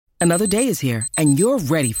Another day is here, and you're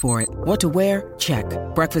ready for it. What to wear? Check.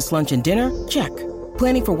 Breakfast, lunch, and dinner? Check.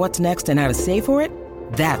 Planning for what's next and how to save for it?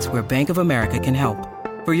 That's where Bank of America can help.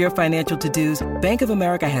 For your financial to-dos, Bank of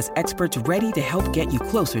America has experts ready to help get you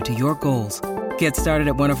closer to your goals. Get started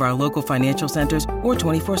at one of our local financial centers or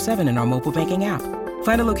 24/7 in our mobile banking app.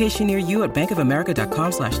 Find a location near you at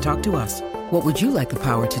bankofamerica.com/talktous. What would you like the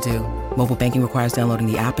power to do? Mobile banking requires downloading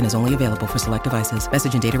the app and is only available for select devices.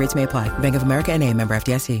 Message and data rates may apply. Bank of America N.A., member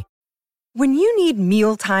FDIC. When you need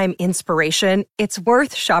mealtime inspiration, it's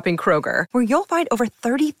worth shopping Kroger, where you'll find over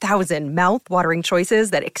 30,000 mouth-watering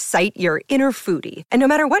choices that excite your inner foodie. And no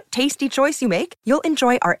matter what tasty choice you make, you'll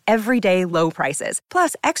enjoy our everyday low prices,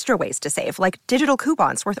 plus extra ways to save, like digital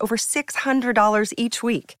coupons worth over $600 each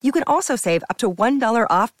week. You can also save up to $1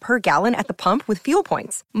 off per gallon at the pump with fuel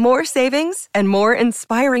points. More savings and more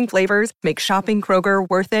inspiring flavors make shopping Kroger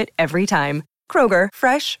worth it every time. Kroger,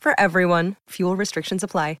 fresh for everyone. Fuel restrictions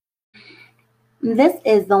apply. This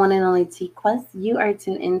is the one and only T-Quest. You are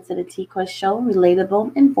tuned into the T-Quest show,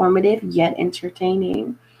 relatable, informative, yet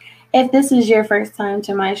entertaining. If this is your first time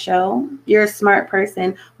to my show, you're a smart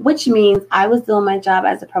person, which means I was doing my job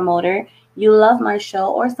as a promoter. You love my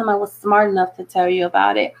show, or someone was smart enough to tell you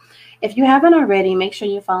about it. If you haven't already, make sure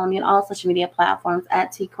you follow me on all social media platforms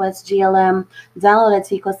at TQuestGLM. Download the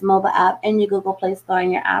TQuest mobile app in your Google Play Store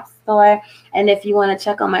and your App Store. And if you want to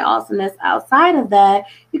check out my awesomeness outside of that,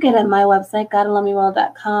 you can hit my website,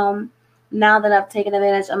 GottaLoveMeWorld.com. Now that I've taken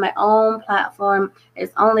advantage of my own platform,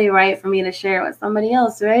 it's only right for me to share it with somebody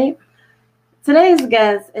else, right? Today's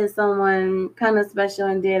guest is someone kind of special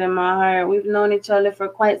and dear to my heart. We've known each other for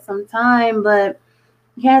quite some time, but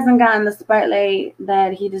he hasn't gotten the spotlight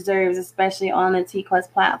that he deserves, especially on the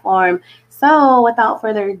T-Quest platform. So without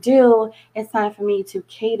further ado, it's time for me to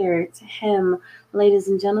cater to him. Ladies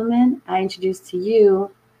and gentlemen, I introduce to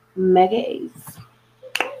you Mega Ace.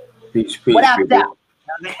 Peace, what up, people.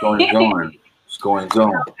 What's going on? What's going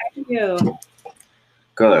on? How are you?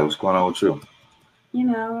 Good. What's going on with you? You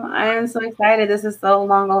know, I am so excited. This is so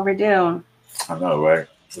long overdue. I know, right?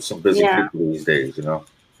 There's some busy people these days, you know.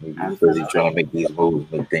 We're busy trying to make these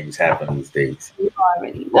moves, make things happen these days. You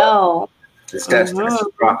already know. That's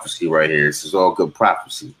prophecy right here. This is all good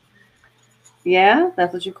prophecy. Yeah,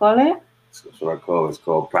 that's what you call it? That's what I call it. It's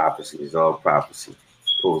called prophecy. It's all prophecy.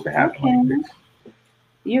 It's supposed to happen like this.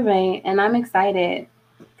 You're right. And I'm excited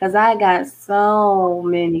because I got so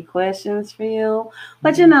many questions for you.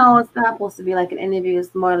 But, you know, it's not supposed to be like an interview.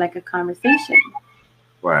 It's more like a conversation.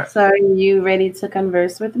 Right. So are you ready to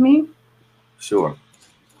converse with me? Sure.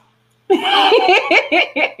 All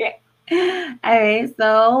right,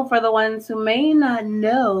 so for the ones who may not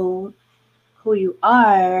know who you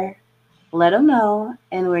are, let them know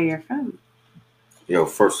and where you're from. Yo,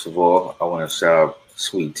 first of all, I want to shout out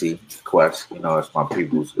Sweet Tea Quest. You know, it's my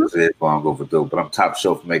people's. It's it long overdue, but I'm top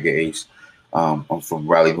shelf Mega Ace. I'm from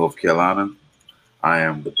Raleigh, North Carolina. I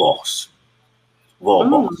am the boss of all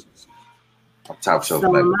bosses. I'm top shelf.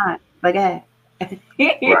 So am I. Okay.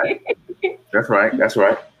 Right. That's right. That's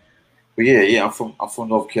right. But yeah, I'm from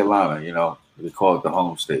North Carolina, you know. We call it the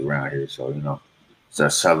home state around here. So, you know, it's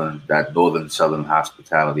that northern southern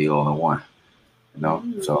hospitality all in one. You know,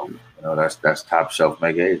 so you know that's top shelf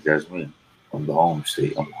Mega Ace. That's me. I'm the home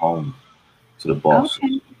state. I'm home to the boss.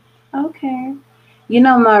 Okay. You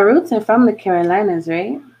know, my roots are from the Carolinas,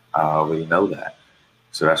 right? I already know that.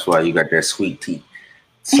 So that's why you got that sweet tea,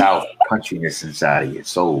 South countryness inside of your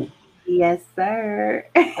soul. Yes, sir.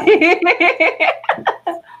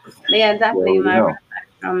 Yeah, definitely my roots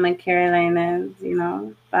are from the Carolinas, you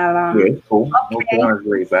know. But, cool. Okay.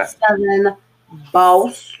 Southern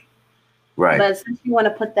boss. Right. But since you want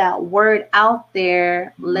to put that word out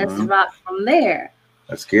there, let's rock from there.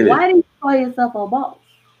 Let's get it. Why do you call yourself a boss?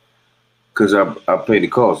 Because I play the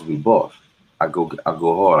cards to be boss. I go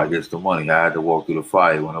hard. I get the money. I had to walk through the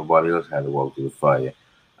fire when nobody else had to walk through the fire.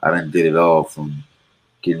 I done did it all from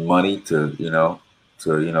getting money to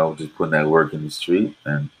just putting that work in the street.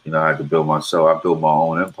 And, you know, I had to build myself. I built my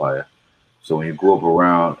own empire. So when you grow up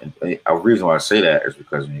around, and the reason why I say that is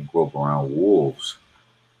because when you grow up around wolves,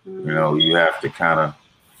 you know, you have to kind of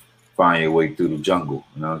find your way through the jungle.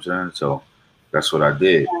 You know what I'm saying? So that's what I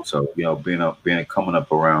did. So, you know, coming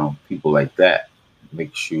up around people like that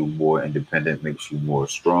makes you more independent, makes you more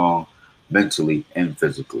strong mentally and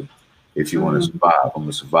physically. If you want to survive, I'm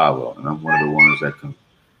a survivor, and I'm one of the ones that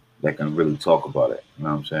can really talk about it. You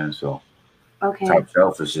know what I'm saying? So top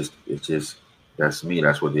shelf is just that's me.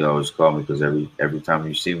 That's what they always call me, because every time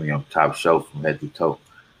you see me, I'm top shelf from head to toe.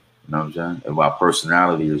 You know what I'm saying? And my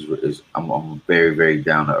personality is I'm very, very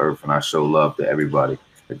down to earth, and I show love to everybody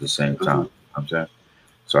at the same time. You know what I'm saying?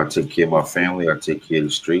 So I take care of my family. I take care of the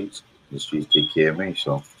streets. The streets take care of me.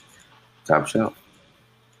 So top shelf.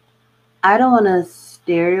 I don't want to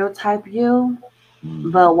stereotype you,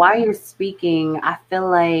 but while you're speaking, I feel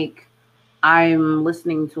like I'm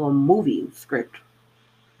listening to a movie script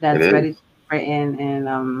that's ready to be written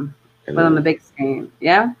and put on the big screen.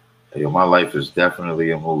 Yeah? My life is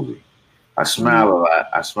definitely a movie. I smile a lot.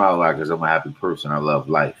 I smile a lot because I'm a happy person. I love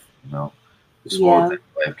life, you know. The small things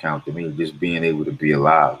in life count to me. Just being able to be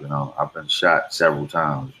alive, you know. I've been shot several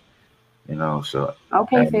times, you know, so.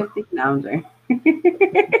 Okay, 50. No, I'm sorry.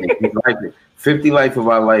 50 life of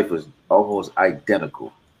our life is almost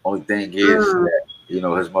identical. Only thing is that, you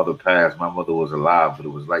know, his mother passed. My mother was alive, but it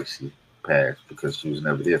was like she passed because she was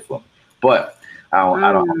never there for me. But I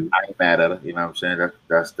ain't mad at her. You know what I'm saying?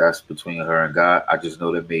 That's between her and God. I just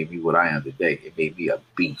know that made me what I am today. It made me a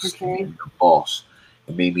beast. It made me a boss.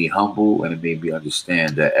 It made me humble, and it made me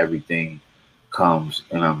understand that everything comes,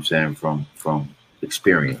 you know what I'm saying, from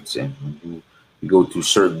experience. And when you go through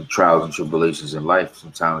certain trials and tribulations in life,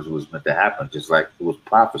 sometimes it was meant to happen. Just like it was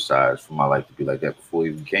prophesied for my life to be like that before it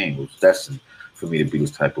even came. It was destined for me to be this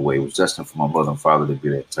type of way. It was destined for my mother and father to be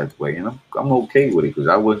that type of way. And I'm okay with it because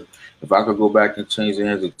I wouldn't. If I could go back and change the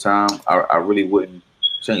hands of time, I really wouldn't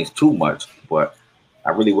change too much, but I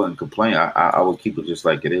really wouldn't complain. I would keep it just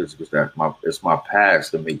like it is because it's my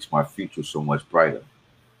past that makes my future so much brighter.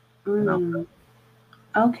 You know?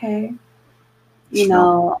 Okay. You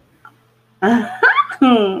know,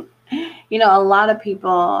 you know, a lot of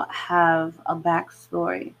people have a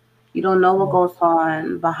backstory. You don't know what goes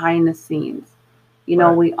on behind the scenes. You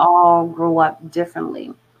know, we all grew up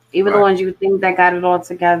differently. Even the ones you think that got it all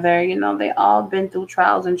together, you know, they all been through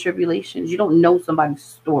trials and tribulations. You don't know somebody's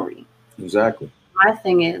story. Exactly. My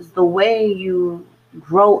thing is the way you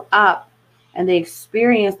grow up and the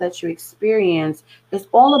experience that you experience is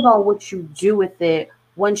all about what you do with it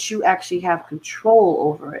once you actually have control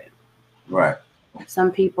over it. Right.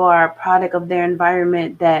 Some people are a product of their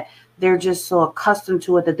environment that they're just so accustomed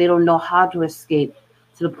to it that they don't know how to escape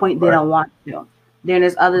to the point they don't want to. Then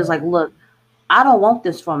there's others like, look, I don't want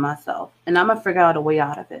this for myself, and I'm gonna figure out a way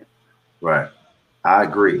out of it. Right, I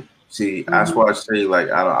agree. See, that's why I say like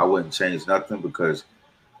I wouldn't change nothing because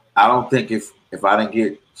I don't think if I didn't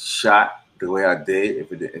get shot the way I did,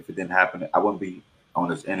 if it didn't happen, I wouldn't be on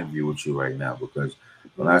this interview with you right now because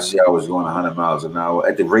when I see I was going 100 miles an hour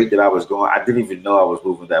at the rate that I was going, I didn't even know I was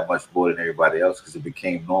moving that much more than everybody else because it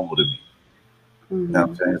became normal to me. You know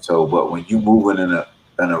what I'm saying? So, but when you moving in a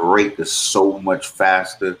rate that's so much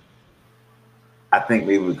faster. I think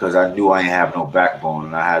maybe because I knew I didn't have no backbone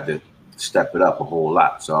and I had to step it up a whole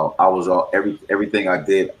lot. So I was everything I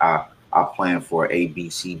did, I planned for A, B,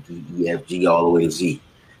 C, D, E, F, G, all the way to Z.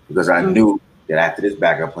 Because I knew that after this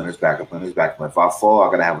backup plan, this backup plan, this backup plan, if I fall,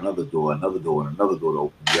 I gotta have another door, and another door to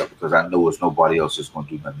open me up because I know it's nobody else that's gonna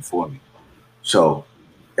do nothing for me. So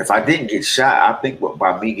if I didn't get shot, I think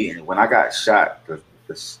by me getting when I got shot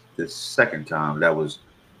the second time, that was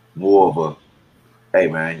more of a hey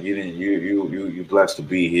man, you blessed to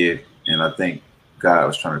be here, and I think God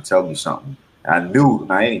was trying to tell me something. I knew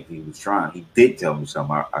not anything he was trying. He did tell me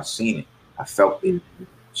something. I seen it. I felt it.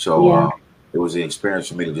 So it was an experience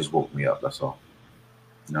for me to just woke me up. That's all.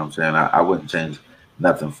 You know what I'm saying? I wouldn't change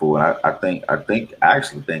nothing for it. I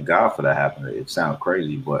actually thank God for that happening. It sounds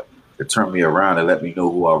crazy, but it turned me around and let me know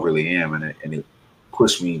who I really am, and it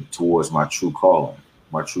pushed me towards my true calling.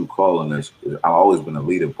 My true calling is I've always been a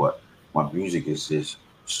leader, but my music is just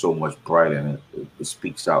so much brighter and it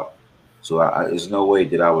speaks out. So there's no way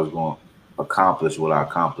that I was going to accomplish what I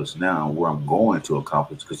accomplished now, where I'm going to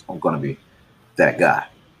accomplish, because I'm going to be that guy.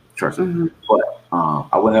 Trust me. But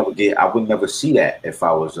I would never see that if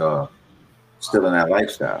I was still in that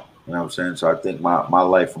lifestyle. You know what I'm saying? So I think my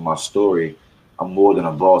life and my story, I'm more than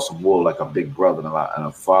a boss. I'm more like a big brother and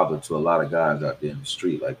a father to a lot of guys out there in the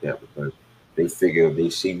street like that, because they figure if they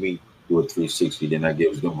see me do a 360, then that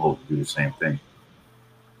gives them hope to do the same thing.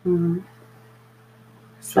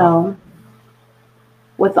 So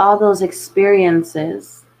with all those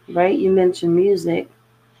experiences, right? You mentioned music.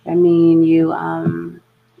 I mean, you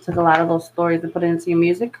took a lot of those stories and put it into your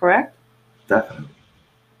music, correct? Definitely.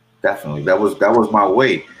 That was my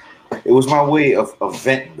way. It was my way of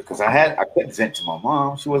venting, because I couldn't vent to my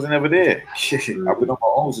mom. She wasn't ever there. I've been on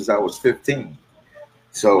my own since I was 15.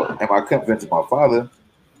 So, and I couldn't vent to my father.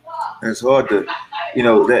 And it's hard to,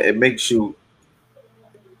 that it makes you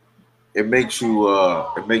a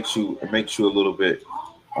little bit,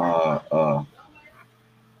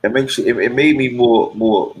 it made me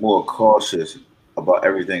more cautious about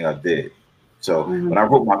everything I did. So when I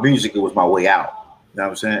wrote my music, it was my way out. You know what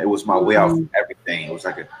I'm saying? It was my way out from everything. It was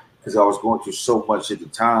like because I was going through so much at the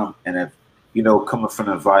time, and if you know, coming from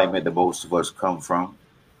the environment that most of us come from,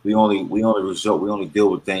 we only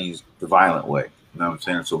deal with things the violent way. You know what I'm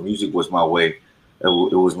saying? So music was my way. It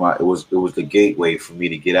was the gateway for me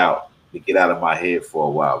to get out of my head for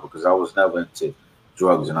a while because I was never into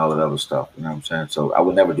drugs and all that other stuff. You know what I'm saying? So I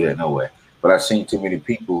would never do that no way. But I seen too many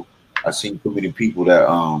people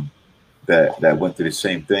that that went through the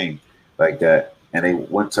same thing like that, and they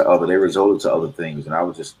resorted to other things, and I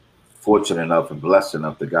was just fortunate enough and blessed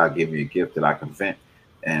enough that God gave me a gift that I can vent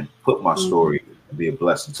and put my story and be a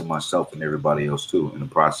blessing to myself and everybody else too in the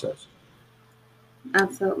process.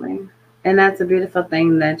 Absolutely. And that's a beautiful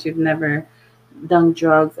thing that you've never done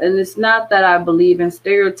drugs. And it's not that I believe in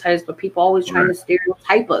stereotypes, but people always trying to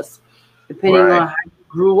stereotype us depending on how you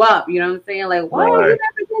grew up. You know what I'm saying? Like, why you never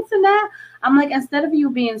this and that? I'm like, instead of you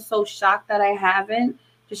being so shocked that I haven't,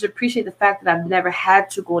 just appreciate the fact that I've never had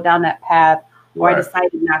to go down that path or I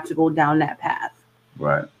decided not to go down that path.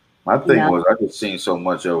 Right. My thing was I just seen so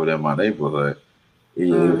much over there in my neighborhood.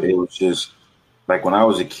 It was just like when I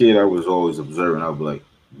was a kid, I was always observing. I'd be like,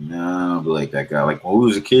 nah, I'd be like that guy. Like when we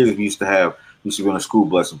was a kid, we used to be on a school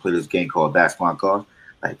bus and play this game called That's My Car.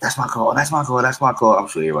 Like, that's my car, that's my car, that's my car. I'm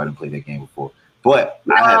sure everybody didn't play that game before. But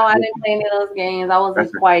I didn't play any of those games. I was a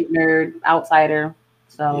quiet nerd, outsider.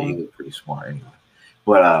 So yeah, you look pretty smart anyway.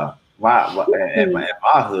 But in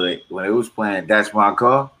my hood, when it was playing That's My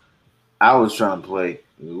Car, I was trying to play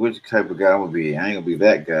which type of guy I'm gonna be. I ain't gonna be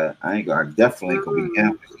that guy. I definitely ain't gonna be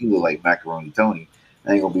him. He look like Macaroni Tony.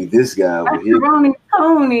 I ain't gonna be this guy over here. Macaroni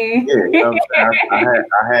Tony. Yeah, you know what I'm saying?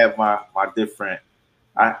 I had my different.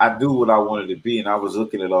 I do what I wanted to be, and I was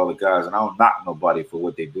looking at all the guys, and I don't knock nobody for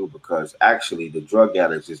what they do because actually the drug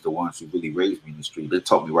addicts is the ones who really raised me in the street. They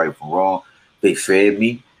taught me right from wrong. They fed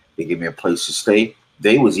me. They gave me a place to stay.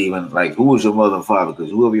 They was even like, who was your mother and father?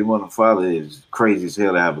 Because whoever your mother and father is crazy as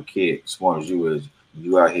hell to have a kid as smart as you is.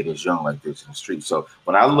 You out here this young like this in the street. So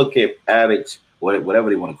when I look at addicts, whatever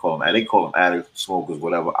they want to call them, and they call them addicts, smokers,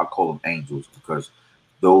 whatever, I call them angels because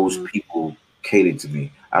those people catered to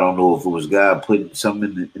me. I don't know if it was God putting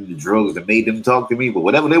something in the drugs that made them talk to me, but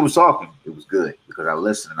whatever they was talking, it was good because I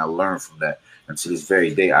listened and I learned from that. And to this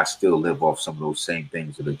very day, I still live off some of those same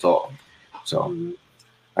things that they taught me. So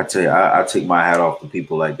I tell you, I take my hat off to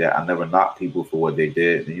people like that. I never knock people for what they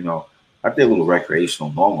did. You know, I did a little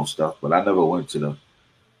recreational, normal stuff, but I never went to the.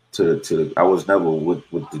 I was never with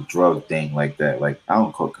the drug thing like that. Like I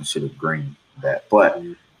don't consider green that, but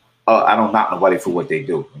I don't knock nobody for what they do.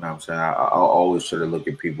 You know what I'm saying? I'll always try to look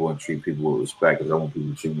at people and treat people with respect because I want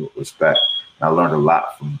people to treat me with respect. And I learned a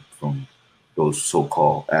lot from those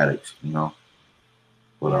so-called addicts. You know,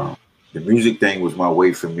 but the music thing was my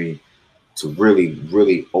way for me to really,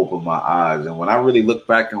 really open my eyes. And when I really look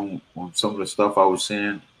back on some of the stuff I was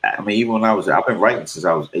saying, I mean, even when I've been writing since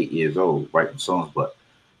I was 8 years old, writing songs. But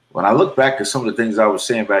when I look back at some of the things I was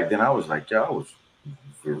saying back then, I was like, yeah, I was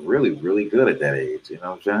really, really good at that age. You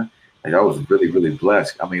know what I'm saying? Like I was really, really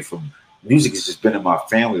blessed. I mean, from music has just been in my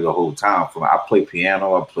family the whole time. From I play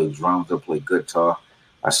piano, I play drums, I play guitar,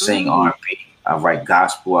 I sing R&B, I write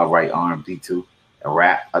gospel, I write R&B too, I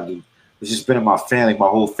rap, I do. It's just been in my family. My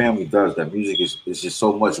whole family does that. Music is just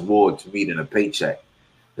so much more to me than a paycheck.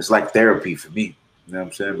 It's like therapy for me. You know what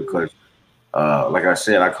I'm saying? Because, like I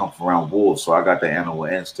said, I come from around wolves, so I got the animal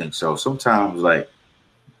instinct. So sometimes, like,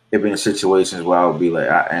 it been situations where I'll be like,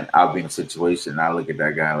 I'll be in a situation and I look at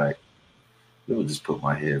that guy like, let me just put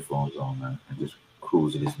my headphones on, man, and just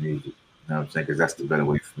cruise to this music. You know what I'm saying? Because that's the better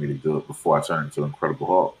way for me to do it before I turn into an Incredible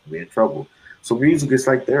Hulk and be in trouble. So music is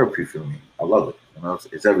like therapy for me. I love it. You know,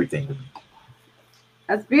 it's everything to me.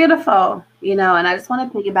 That's beautiful. You know, and I just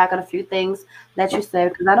want to piggyback on a few things that you said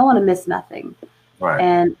because I don't want to miss nothing. Right.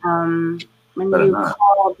 And when you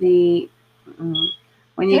call the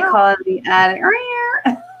addict,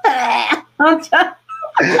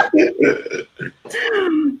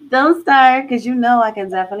 don't start because you know I can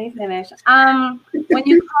definitely finish. When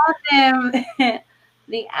you call them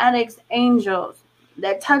the addicts angels,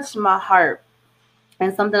 that touched my heart.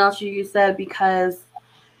 And something else you said, because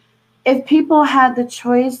if people had the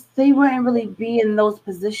choice, they wouldn't really be in those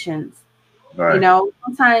positions. Right. You know,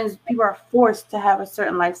 sometimes people are forced to have a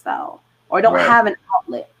certain lifestyle or don't have an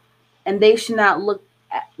outlet, and they should not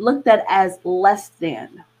looked at as less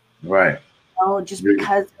than. Right. You know, just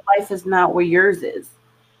because life is not where yours is.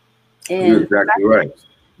 And you're exactly right.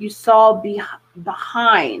 You saw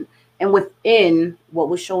behind and within what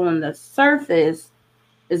was shown on the surface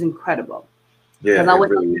is incredible. Yeah,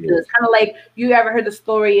 really it's kind of like, you ever heard the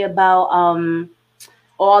story about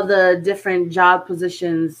all the different job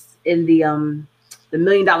positions in the $1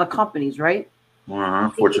 million companies, right?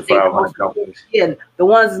 Fortune 500 companies. Yeah, the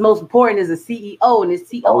ones that's most important is the CEO and the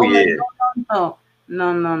CEO. Oh, yeah.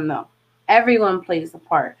 No. Everyone plays a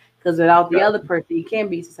part because without the other person, you can't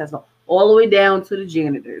be successful. All the way down to the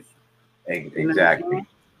janitors. Exactly.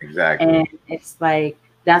 And it's like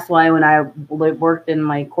that's why when I worked in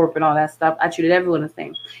like corporate and all that stuff, I treated everyone the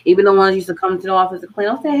same. Even the ones who used to come to the office and clean,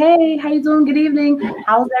 I'll say, "Hey, how you doing? Good evening.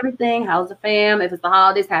 How's everything? How's the fam? If it's the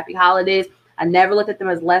holidays, happy holidays." I never looked at them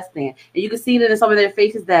as less than. And you can see that in some of their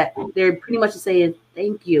faces that they're pretty much saying,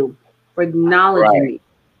 "Thank you for acknowledging me."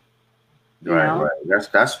 Right.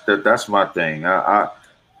 That's my thing.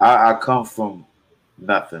 I come from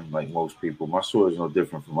nothing like most people. My story is no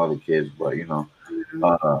different from other kids, but it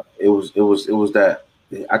was that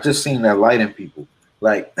I just seen that light in people.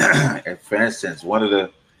 Like, and for instance, one of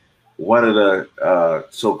the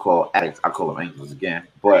so-called addicts, I call them angels again,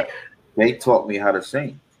 but they taught me how to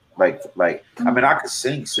sing. Like I mean, I could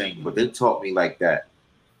sing, but they taught me like that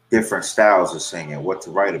different styles of singing, what to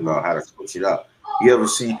write about, how to switch it up. You ever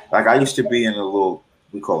seen, like, I used to be in a little,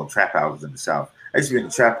 we call them trap houses in the South. I used to be in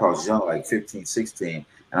the trap house young, like 15, 16,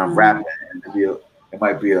 and I'm rapping, and it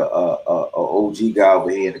might be a OG guy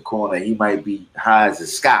over here in the corner. He might be high as the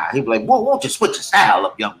sky. He'd be like, "Whoa, won't you switch your style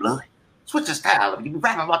up, young blood? Switch your style up. You be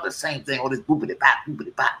rapping about the same thing, all this boopity bop,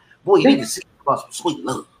 boopity bop. Boy, you need to sing about some sweet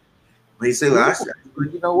love." But he said, I said,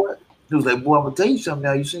 "You know what?" He was like, "Boy, I'm gonna tell you something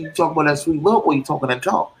now. You talk about that sweet love, boy, you talking that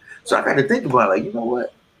talk." So I got to think about it, like, you know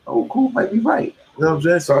what? Oh, cool, might be right. You know what I'm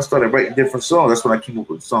saying? So I started writing different songs. That's when I came up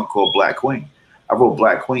with a song called Black Queen. I wrote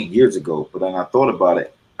Black Queen years ago, but then I thought about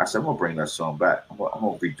it. I said, I'm gonna bring that song back. I'm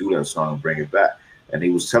gonna redo that song and bring it back. And he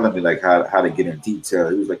was telling me like how to get in detail.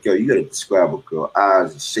 He was like, "Yo, you gotta describe a girl,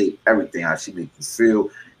 eyes and shape, everything, how she make you feel,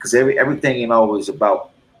 because everything ain't always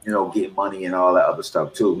about getting money and all that other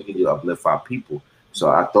stuff too. We need to uplift our people." So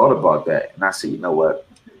I thought about that, and I said, you know what?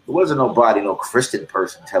 It wasn't no Christian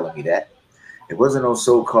person telling me that. It wasn't no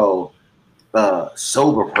so-called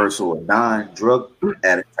sober person or non-drug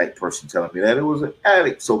addict type person telling me that. It was an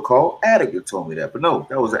addict, so-called addict that told me that. But no,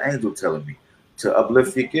 that was an angel telling me to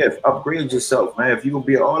uplift your gift, upgrade yourself, man. If you're going to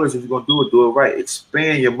be an artist, if you're going to do it right.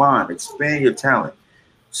 Expand your mind, expand your talent.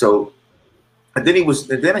 So, and then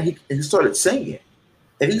he started singing,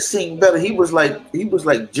 and he sang better. He was like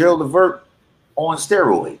Gerald Levert on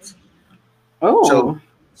steroids. Oh.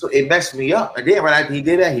 So it messed me up. And then right after he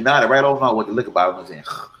did that, he nodded right on what the liquor bottle was in.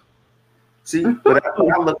 See, but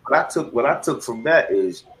what I took from that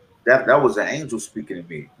is that was an angel speaking to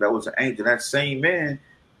me. That was an angel. That same man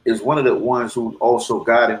is one of the ones who also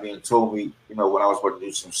guided me and told me, when I was about to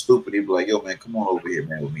do some stupid, he'd be like, "Yo, man, come on over here,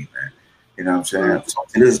 man, with me, man." You know what I'm saying? So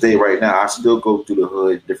to this day, right now, I still go through the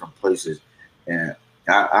hood, different places, and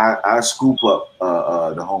I scoop up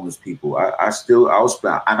the homeless people.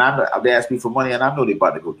 They ask me for money, and I know they're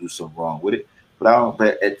about to go do something wrong with it. But I don't.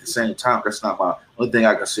 But at the same time, that's not my only thing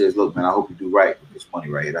I can say is, look, man, I hope you do right with this money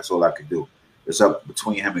right here. That's all I can do. It's up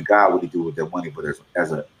between him and God what he do with that money. But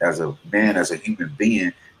as a man, as a human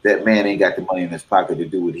being, that man ain't got the money in his pocket to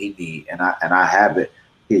do what he need. And I have it.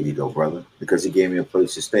 Here you go, brother, because he gave me a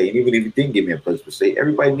place to stay. And even if he didn't give me a place to stay,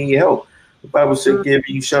 everybody need help. The Bible said, "Give,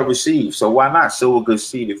 you shall receive." So why not sow a good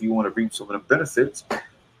seed if you want to reap some of the benefits?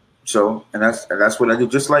 So, and that's what I do.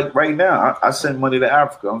 Just like right now, I send money to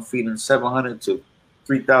Africa. I'm feeding 700 to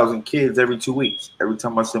 3,000 kids every 2 weeks. Every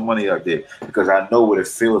time I send money out there, because I know what it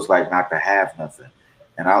feels like not to have nothing,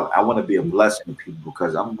 and I want to be a blessing to people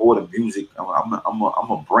because I'm more than music.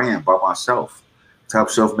 I'm a brand by myself. Top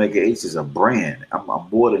Shelf Maker Ace is a brand. I'm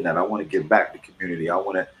more than that. I want to give back to the community. I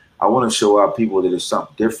want to show our people that there's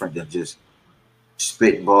something different than just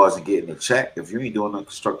spitting bars and getting a check. If you ain't doing nothing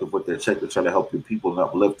constructive with that check to try to help your people and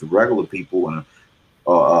uplift the regular people and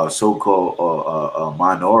so-called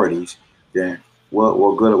minorities, then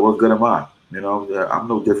what good am I? I'm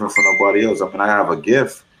no different from nobody else. I mean, I have a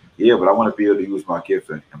gift, yeah, but I want to be able to use my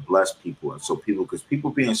gift and bless people, and so because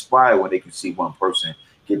people be inspired when they can see one person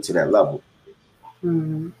get to that level.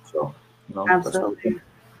 Mm-hmm. So absolutely,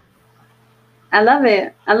 I love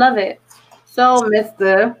it. So,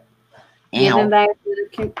 Mr. Giving back to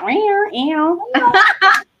the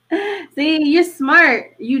See, you're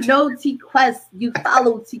smart. You know T-Quest. You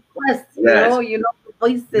follow T-Quest. Yes. You know the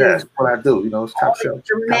voices. That's what I do. It's Top Shelf.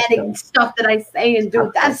 Dramatic stuff that I say and do.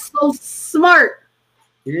 That's so smart.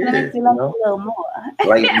 Yeah, that makes me love a little more.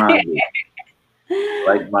 Like-minded.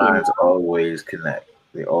 Like minds always connect.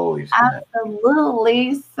 They always connect.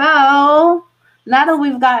 Absolutely. So now that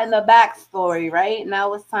we've gotten the backstory, right?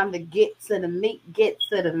 Now it's time to get to the meat.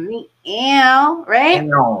 Right?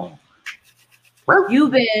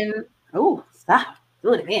 You've been stop.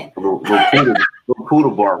 Do it again. Little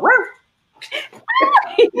poodle bar.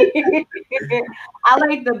 I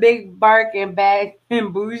like the big bark and bad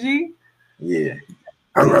and bougie. Yeah.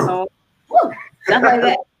 So, stuff like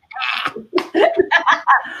that.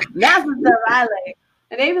 That's the stuff I like.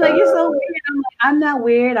 And they be like, "You're so weird." I'm like, "I'm not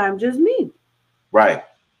weird. I'm just me." Right.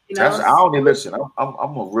 You know? I don't even listen.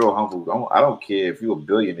 I'm a real humble. I don't care if you're a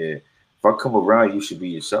billionaire. If I come around, you should be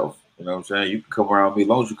yourself. You know what I'm saying? You can come around me as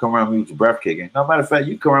long as you come around me with your breath kicking. No matter of fact,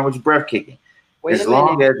 you come around with your breath kicking. As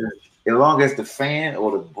long as the fan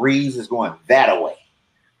or the breeze is going that way.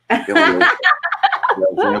 You know what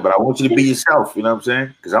I'm saying? But I want you to be yourself. You know what I'm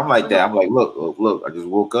saying? Because I'm like that. I'm like, look. I just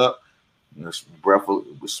woke up. You know, some breath.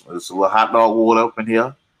 It's a little hot dog water up in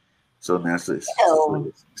here. So now it's a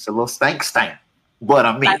little stank. But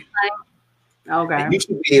I'm me. Okay. And you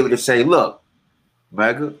should be able to say, look,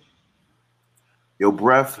 Mega, your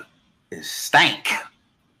breath is stank.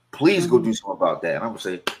 Please go do something about that. And I'm going to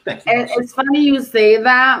say, thank you. It's funny you say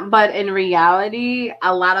that, but in reality,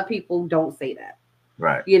 a lot of people don't say that.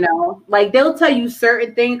 Right. You know, like they'll tell you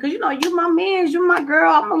certain things because, you know, you're my man, you're my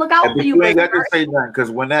girl. I'm going to look out for you. You ain't got to say nothing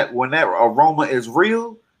because when that aroma is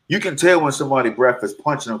real, you can tell when somebody's breath is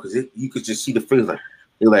punching them because you could just see the face like,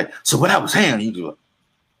 they're like, so what I was saying, you do it.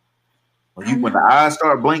 When the eyes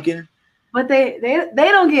start blinking. But they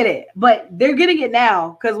don't get it. But they're getting it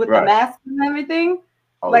now because with the mask and everything,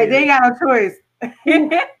 they ain't got no choice.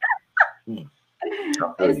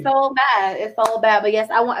 It's so bad. It's so bad. But yes,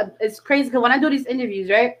 it's crazy because when I do these interviews,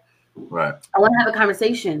 right? Right. I want to have a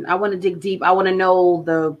conversation. I want to dig deep. I want to know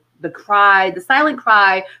the cry, the silent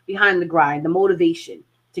cry behind the grind, the motivation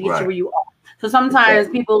to get you where you are. So sometimes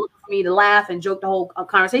people look for me to laugh and joke the whole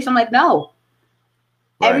conversation. I'm like, no.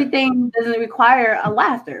 Everything doesn't require a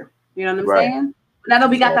laughter. You know what I'm saying? Now that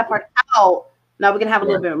we got that part out, now we can have a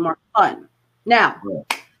little bit more fun. Now,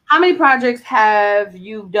 how many projects have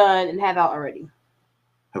you done and have out already?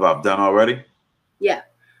 Have I done already? Yeah.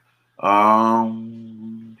 4.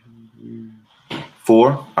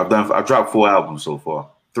 I've dropped 4 albums so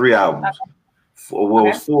far. 3 albums. Okay. It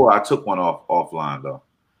was 4. I took one offline though.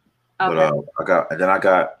 Okay. But I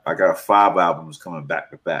got 5 albums coming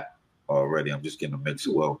back to back already. I'm just getting a mix.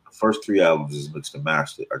 Well, the first 3 albums is mixed and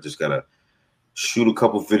mastered. I just gotta shoot a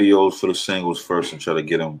couple videos for the singles first and try to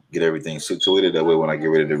get everything situated. That way, when I get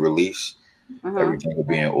ready to release, everything will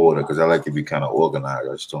be in order. Because I like to be kind of organized.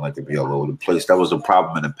 I just don't like to be all over the place. That was the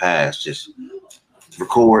problem in the past. Just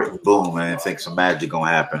record and boom, and think some magic gonna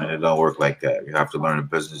happen, and it don't work like that. You have to learn the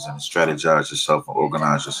business and strategize yourself and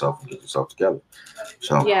organize yourself and get yourself together.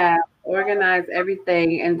 So yeah, organize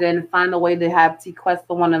everything and then find a way to have T-Quest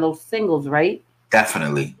for one of those singles, right?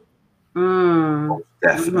 Definitely.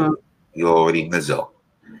 Definitely. You already Mizzo.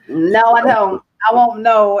 No, I don't. I won't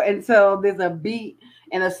know until there's a beat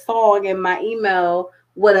and a song in my email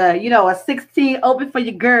with a 16 open for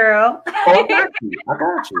your girl. I got you. I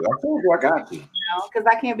told you I got you. Because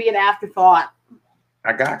I can't be an afterthought.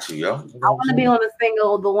 I got you, yo. I want to be on a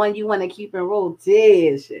single, the one you want to keep in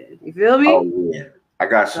rotation. You feel me? Oh yeah, I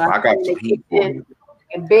got some. I got some heat for you.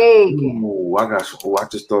 And big. Ooh, I got some. Oh, I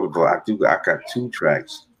just thought about. I got 2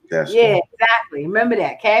 tracks. Exactly. Remember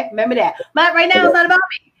that, okay? Remember that. But right now, it's not about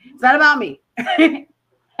me. It's not about me. It's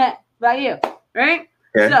about you, right?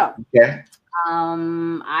 Okay. So, okay.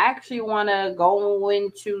 I actually want to go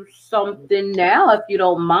into something now, if you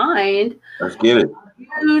don't mind. Let's get it.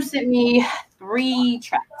 You sent me 3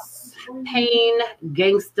 tracks: Pain,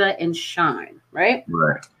 Gangsta, and Shine. Right.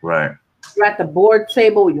 Right. You're at the board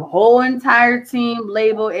table with your whole entire team,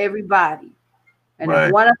 label everybody, and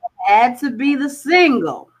if one of them had to be the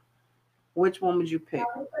single, which one would you pick?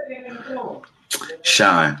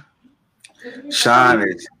 Shine. Shine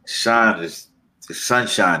is the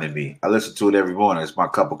sunshine in me. I listen to it every morning. It's my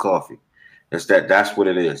cup of coffee. That's what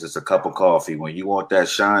it is. It's a cup of coffee. When you want that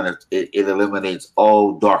shine, it eliminates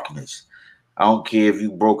all darkness. I don't care if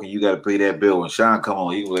you broke and you got to pay that bill. When shine come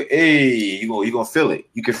on, you go like, hey, you gonna feel it.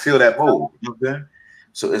 You can feel that mode. You know what I'm saying?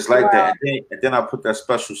 So it's like that. And then I put that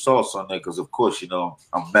special sauce on there because, of course,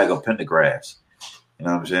 I'm mega Pendergrass. You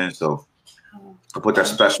know what I'm saying? So I put that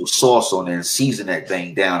special sauce on there and seasoned that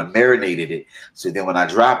thing down and marinated it. So then when I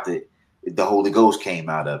dropped it, the Holy Ghost came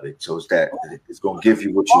out of it. So it's going to give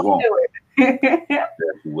you what you want. Yeah,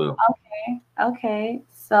 you will. Okay.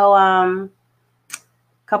 So,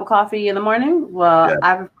 cup of coffee in the morning? Well,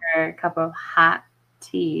 I prefer a cup of hot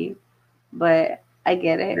tea, but I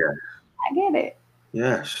get it. Yeah. I get it.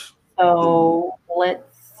 Yes. So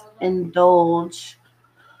let's indulge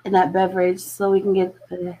in that beverage so we can get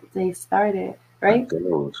the day started, right?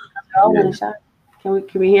 Yeah. Can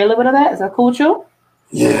we hear a little bit of that? Is that cool, Chu?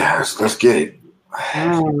 Yeah, let's get it.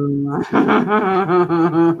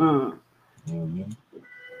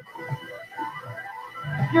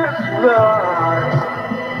 Yes, Lord.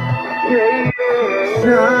 Yeah, yeah.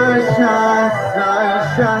 Shine, shine,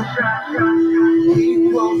 sunshine.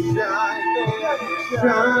 Keep on shining.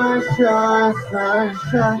 Shine, shine,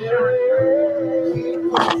 sunshine.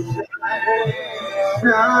 Keep on shining.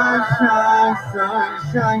 Shine, shine,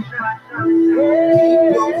 sunshine.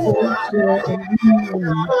 Keep on shining.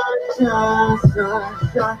 Shine,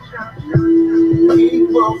 sunshine.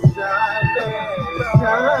 Keep on shining.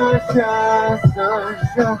 Shine, shine,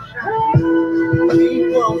 sunshine.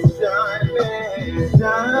 Keep on shining.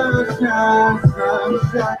 Shine, shine,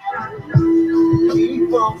 sunshine.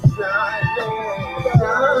 Keep on shining.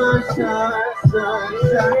 Shine, shine,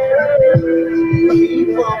 sunshine.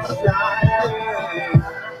 Keep on shining.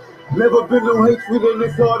 Never been no hatred in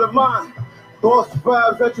this heart of mine. Boss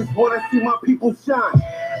vibes, I just wanna see my people shine.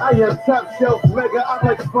 I am top shelf mega, I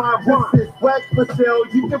like fine wine. This is wax for sale,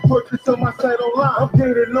 you can purchase on my site online. I'm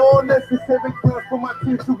gaining all necessary grounds for my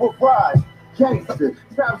team to arrive. Gangster,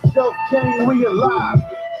 top shelf king, we alive.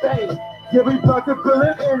 Bang, yeah, we about to build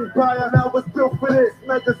an empire. Now it's built for this,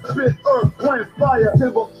 mega spit, earth, wind, fire.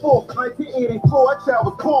 December 4th, 1984, that child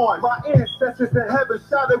was born. My ancestors in heaven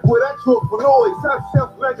shouted with that truck for noise. Top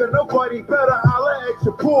shelf mega, nobody better holler at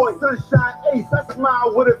your boy. Sunshine Ace, I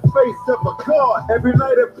smile with a face of a god. Every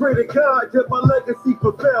night I pray to God that my legacy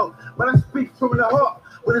prevail. When I speak from the heart,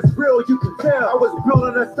 when it's real, you can tell. I was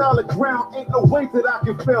building a solid ground, ain't no way that I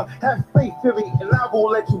can fail. Have faith in me, and I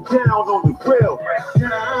won't let you down on the grill.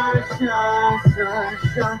 Shine, shine,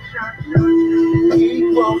 sunshine.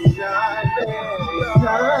 Keep on shining.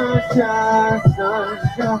 Shine, shine,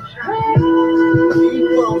 sunshine.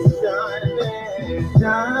 Keep on shining.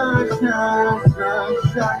 Shine, shine,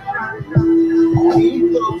 sunshine.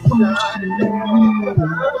 Keep on shining.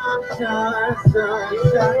 Shine,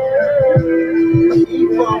 sunshine.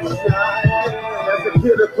 Keep on shining. As a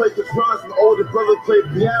kid, I played the drums. My older brother played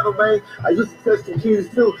piano, man. I used to touch the keys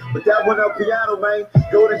too, but that one up piano, man.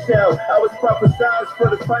 Golden child. I was prophesized for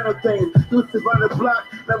the final things. Used to run the block,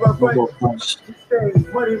 never write things.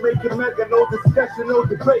 Money making mega, no discussion, no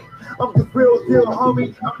debate. I'm the real deal,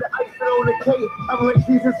 homie. I'm the icing on the cake. I'm like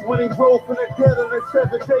Jesus when he rolled from the dead on the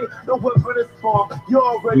seventh day. No weapon is formed. You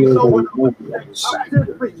already know what I'm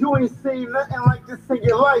different. You ain't seen nothing like this in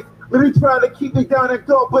your life. But he tried to keep me down and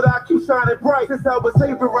dark, but I keep shining bright. Since I was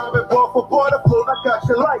able rhyming bar for bar, the flow, I got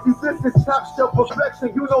your life. This is top shelf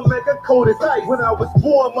perfection, you know, mega cold as ice. When I was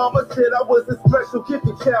born, mama said I was a special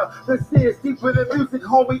gifted child. The is deeper than music,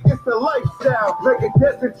 homie, it's the lifestyle. Mega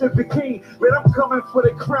destined to be king, but I'm coming for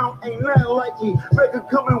the crown, ain't nothing like me. Mega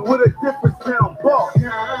coming with a different sound, boss.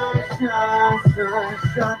 Shine, shine,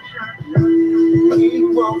 sunshine.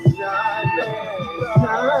 Keep on shining.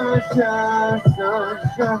 Shine, shine,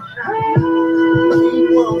 sunshine.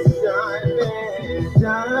 Keep on shining.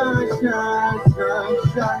 Shine, shine,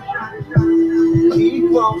 sunshine.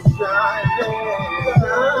 Keep on shining.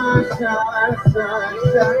 Shine, shine,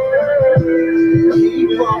 sunshine.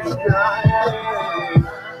 Keep on shining.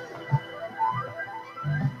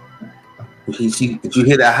 Did you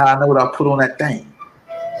hear that high note I put on that thing?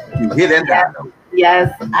 You hear that high note?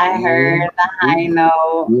 Yes, I heard the high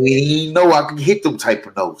note. You ain't know I could hit them type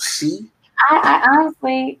of notes. See? I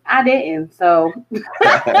honestly, I didn't. So. Nah,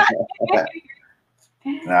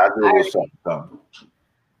 I did a little something.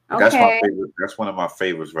 Okay. That's my favorite. That's one of my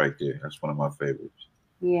favorites right there. That's one of my favorites.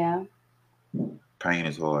 Yeah. Pain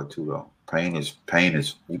is hard too, though. Pain is.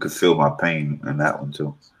 You can feel my pain in that one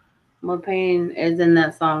too. What pain is in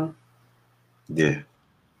that song? Yeah.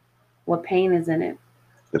 What pain is in it?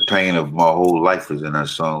 The pain of my whole life is in that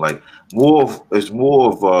song. Like it's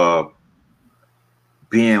more of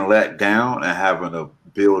being let down and having to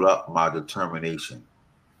build up my determination.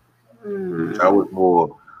 That was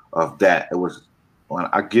more of that. It was when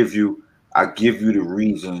I give you the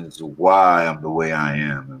reasons why I'm the way I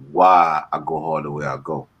am and why I go hard the way I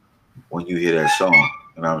go. When you hear that song,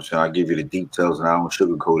 you know what I'm saying? I give you the details and I don't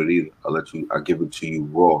sugarcoat it either. I give it to you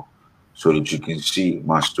raw, so that you can see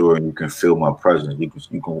my story and you can feel my presence. You can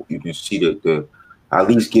see the at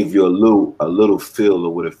least give you a little feel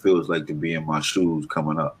of what it feels like to be in my shoes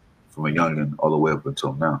coming up from a youngin' all the way up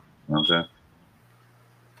until now. You know what I'm saying?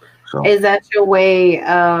 So is that your way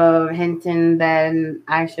of hinting that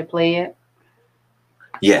I should play it?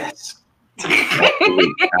 Yes.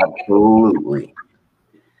 Absolutely.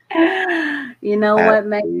 You know what,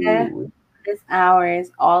 Mega? This hour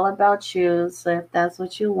is all about you. So if that's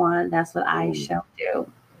what you want, that's what I shall do.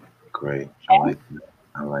 Great. I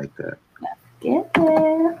like that. Let's get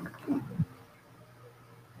it.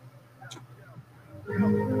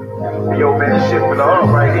 Yo, man, shit for the up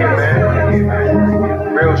right here,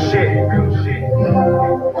 man. Real shit.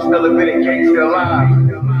 Still elevated gangster alive.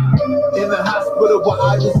 In the hospital where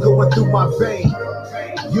I was going through my vein.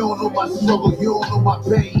 You don't know my struggle, you don't know my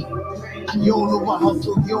pain. You don't know my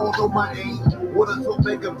hustle, you don't know my aim. Wanted to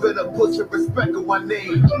make a better push and respect on my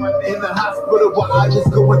name. In the hospital where I was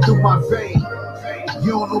going through my vein.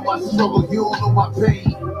 You don't know my struggle, you don't know my pain.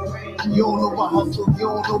 You don't know my hustle, you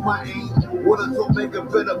don't know my aim. Wanted to make a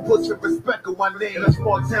better push and respect on my name. In a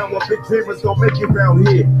small town where big dreamers don't make it round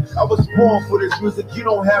here. I was born for this music, you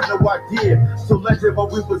don't have no idea. So legend when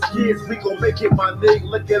we was kids, we gon' make it, my nigga.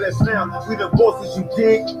 Look at us now, we the bosses, you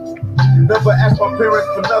dig? Never asked my parents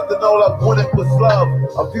for nothing, all I wanted was love.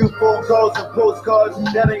 A few phone calls and postcards,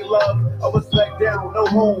 that ain't love. I was let down, no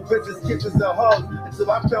home, bitches, kisses and hugs. Until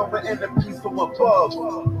I found my enemies from above.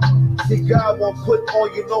 See, God won't put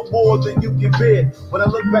on you no more than you can bear. When I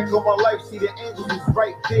look back on my life, see the angels was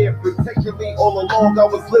right there, protecting me all along. I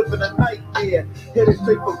was living a nightmare, headed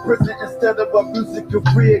straight for prison instead of a music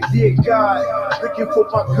career. Dear God, thank you for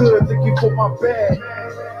my good, thank you for my bad.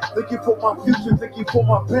 Thank you for my future, thank you for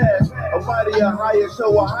my past. A mightier, higher,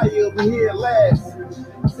 show a higher over here last.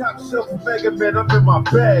 Top shelf Mega Man, I'm in my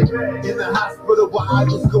bag. In the hospital where I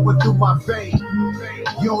was going through my vein.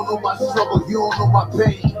 You don't know my struggle, you don't know my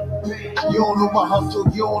pain. You don't know my hustle,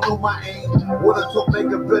 you don't know my aim. Wanted to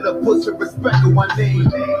make a better push and respect on my name.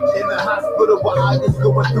 In the hospital where I was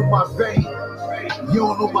going through my vein. You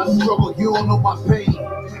don't know my struggle, you don't know my pain.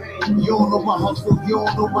 You don't know my hustle, you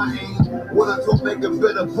don't know my aim. Wanted to make a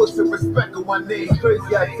better push and respect on my name.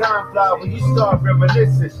 Crazy how time fly when you start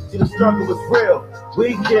reminiscing. See, the struggle was real.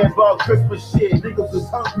 We ain't care about Christmas shit. Niggas was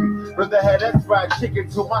hungry. Brother had that fried chicken,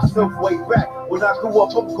 told myself way back. When I grew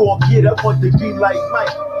up, I'm gonna get up, want to be like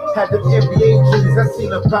Mike. Had them NBA dreams, I seen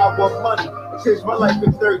the power of money. Changed my life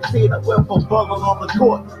at 13, I went from balling on the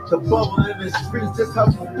court to balling in the streets. This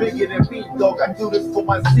hustle's bigger than me, dog. I do this for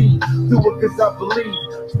my seed, do it cause I believe.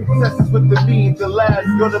 Success is with the mean, the last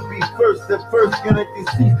gonna be first, the first gonna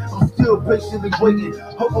deceive. I'm still patiently waiting,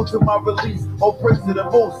 hopeful to my release. All praise to the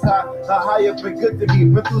Most High, the higher been good to me.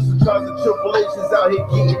 Been through some trials and tribulations out here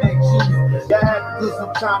getting that cheese. Yeah, I had to do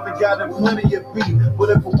some time and got in plenty of beat. But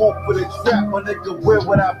if it weren't for the trap, my nigga, where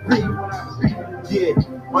would I be? Yeah,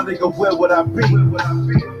 my nigga, where would I be?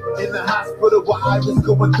 In the hospital where I was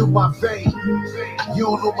going through my vein. You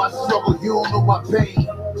don't know my struggle, you don't know my pain.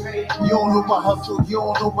 You don't know my hustle, you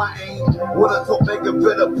don't know my aim. Wanted to make a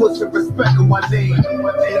better push and respect on my name.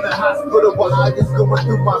 In the hospital where I was going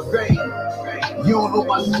through my vein. You don't know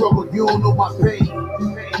my struggle, you don't know my pain.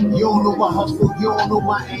 You don't know my hustle, you don't know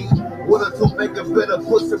my aim. Wanted to make a better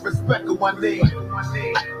push and respect on my name.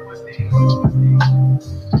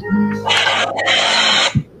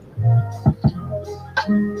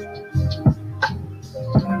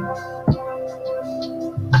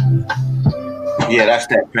 Yeah, that's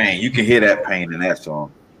that pain. You can hear that pain in that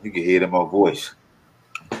song. You can hear it in my voice.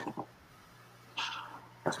 Can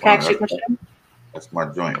I ask you a question? That's my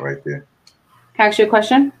joint right there. Can I ask you a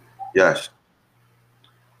question? Yes.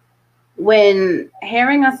 When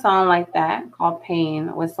hearing a song like that called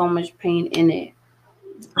Pain, with so much pain in it,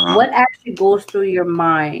 what actually goes through your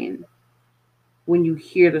mind when you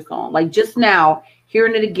hear the song? Like just now,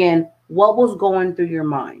 hearing it again, what was going through your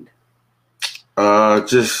mind?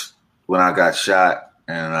 Just when I got shot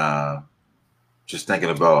and just thinking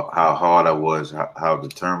about how hard I was, how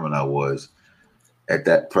determined I was at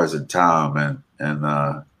that present time. And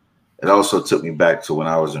it also took me back to when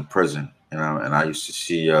I was in prison. And I used to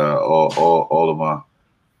see all of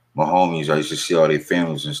my homies. I used to see all their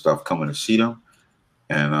families and stuff coming to see them.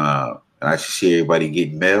 And I used to see everybody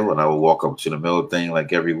getting mail. And I would walk up to the mail thing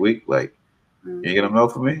like every week, like, you get a mail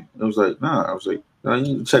for me? It was like, nah. I was like, no, you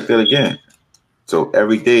need to check that again. So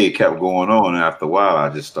every day it kept going on, and after a while, I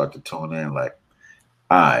just started to tune in, like,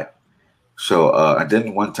 all right. So and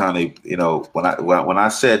then one time, they, you know, when I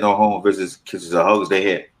said no home visits, kisses, or hugs, they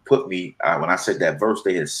had put me. When I said that verse,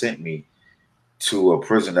 they had sent me to a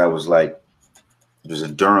prison that was like, it was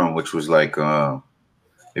in Durham, which was like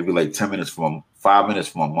maybe like 5 minutes from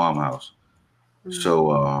my mom's house.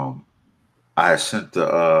 So I had sent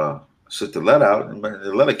the letter out, and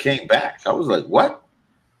the letter came back. I was like, what?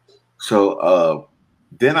 So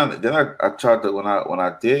then I tried to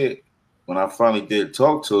when I finally did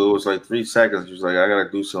talk to her, it was like 3 seconds. She was like, I gotta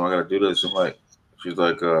do something, I gotta do this. I'm like, she's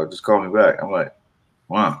like, just call me back. I'm like,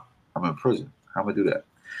 wow, I'm in prison. How am I do that?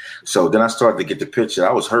 So then I started to get the picture.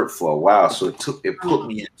 I was hurt for a while, so it put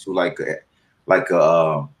me into like a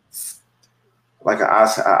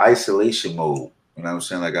isolation mode. You know what I'm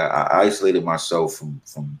saying? Like I isolated myself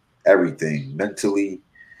from everything mentally.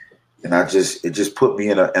 And it just put me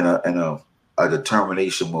in a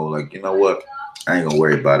determination mode. Like, you know what? I ain't gonna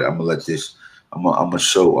worry about it. I'm gonna let this I'm gonna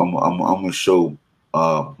show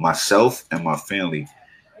myself and my family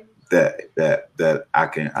that I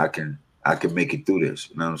can make it through this.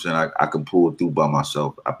 You know what I'm saying? I can pull it through by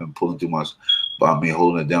myself. I've been pulling through by me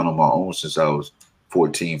holding it down on my own since I was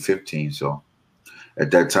 14, 15. So at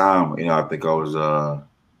that time, you know, I think I was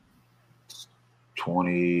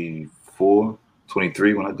 24,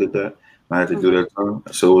 23 when I did that. I had to do that time.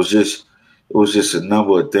 So it was just a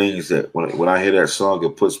number of things that when I hear that song,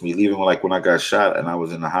 it puts me, even like when I got shot and I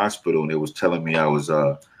was in the hospital and it was telling me I was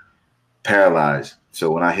paralyzed. So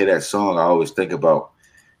when I hear that song, I always think about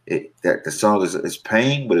it, that the song is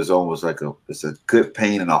pain, but it's almost like it's a good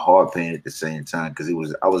pain and a hard pain at the same time, because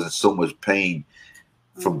I was in so much pain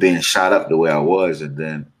from being shot up the way I was, and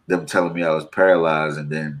then them telling me I was paralyzed, and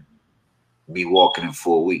then me walking in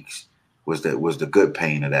 4 weeks was the good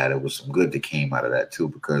pain of that. It was some good that came out of that too,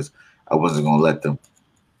 because I wasn't gonna let them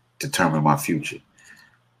determine my future.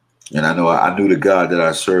 And I knew the God that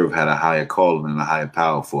I serve had a higher calling and a higher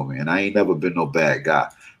power for me. And I ain't never been no bad guy.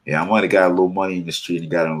 Yeah, I might have got a little money in the street and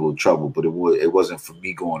got in a little trouble, but it wasn't for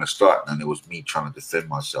me going to start none. It was me trying to defend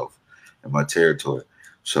myself and my territory.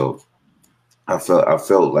 So I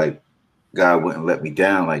felt like God wouldn't let me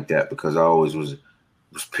down like that, because I always was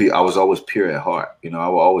always pure at heart. You know, I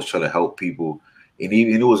would always try to help people. And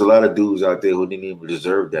even there was a lot of dudes out there who didn't even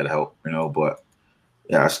deserve that help, you know, but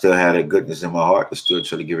yeah, I still had a goodness in my heart to still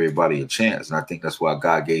try to give everybody a chance. And I think that's why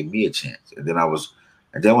God gave me a chance. And then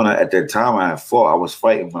at that time I was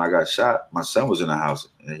fighting when I got shot. My son was in the house,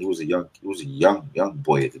 and he was a young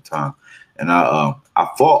boy at the time. And I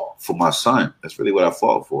fought for my son. That's really what I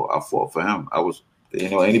fought for. I fought for him. I was, you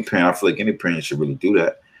know, I feel like any parent should really do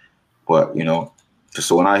that. But, you know,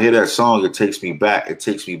 so when I hear that song, it takes me back. It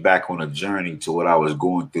takes me back on a journey to what I was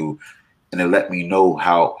going through. And it let me know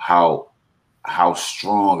how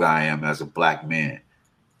strong I am as a black man.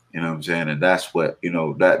 You know what I'm saying? And that's what, you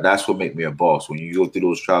know, that's what make me a boss. When you go through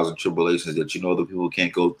those trials and tribulations that you know other people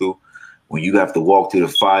can't go through, when you have to walk through the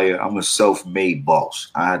fire, I'm a self-made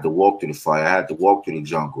boss. I had to walk through the fire. I had to walk through the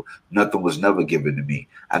jungle. Nothing was never given to me.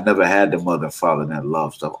 I never had the mother and father and that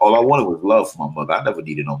love stuff. All I wanted was love from my mother. I never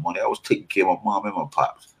needed no money. I was taking care of my mom and my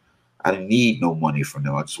pops. I didn't need no money from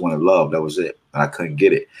them. I just wanted love. That was it. And I couldn't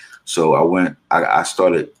get it. So I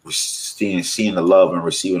started seeing the love and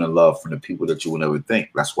receiving the love from the people that you would never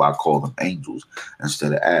think. That's why I call them angels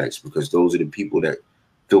instead of addicts, because those are the people that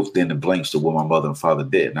filled in the blanks to what my mother and father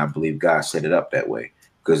did. And I believe God set it up that way,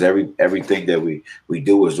 because everything that we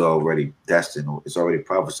do is already destined. It's already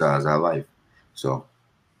prophesized our life. So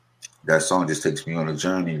that song just takes me on a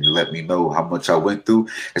journey to let me know how much I went through.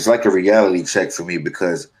 It's like a reality check for me,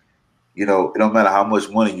 because you know, it don't matter how much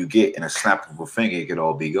money you get, in a snap of a finger, it could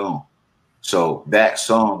all be gone. So that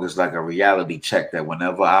song is like a reality check that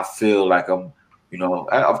whenever I feel like I'm, you know,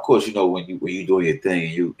 of course, you know, when you doing your thing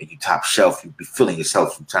and you top shelf, you be feeling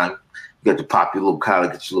yourself sometimes. You got to pop your little collar,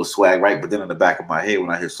 get your little swag right. But then in the back of my head, when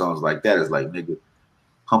I hear songs like that, it's like, nigga,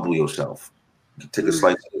 humble yourself. Take a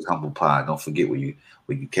slice of this humble pie. Don't forget where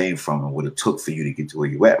you came from and what it took for you to get to where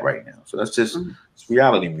you at right now. So that's just it's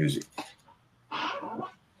reality music.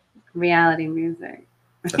 Reality music.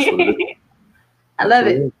 I love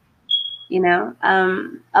it. You know,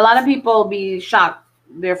 a lot of people be shocked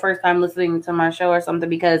their first time listening to my show or something,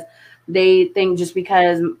 because they think just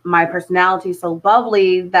because my personality is so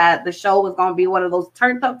bubbly that the show was going to be one of those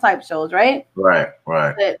turned up type shows, right? Right.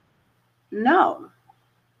 But no.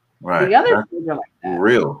 Right. The other shows are like that.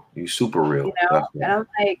 Real. You super real. You know? And I'm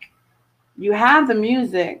like, you have the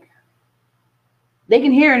music. They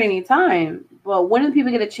can hear it anytime. But when do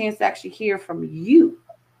people get a chance to actually hear from you?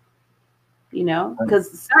 You know,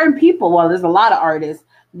 because certain people, well, there's a lot of artists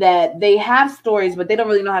that they have stories, but they don't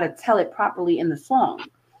really know how to tell it properly in the song.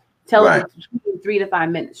 Tell it in 3 to 5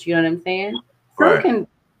 minutes. You know what I'm saying? Some can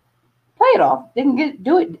play it off. They can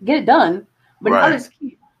get it done, but others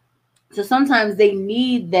can't. So sometimes they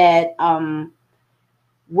need that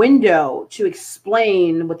window to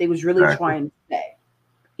explain what they was really trying to say.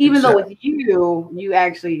 Even though with you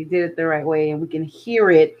actually did it the right way, and we can hear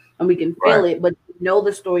it and we can feel it, but know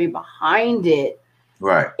the story behind it.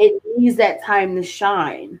 Right. It needs that time to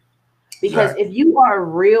shine. Because if you are a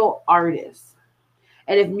real artist,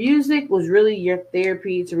 and if music was really your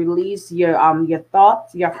therapy to release your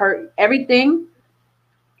thoughts, your hurt, everything,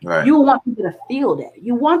 you want people to feel that.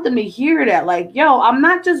 You want them to hear that. Like, yo, I'm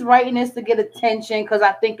not just writing this to get attention because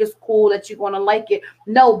I think it's cool that you're going to like it.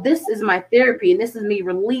 No, this is my therapy, and this is me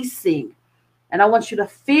releasing. And I want you to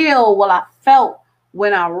feel what I felt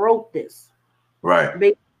when I wrote this. Right.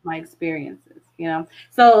 Based on my experiences. you know.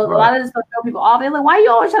 So a lot of this stuff throw people off. They're like, why you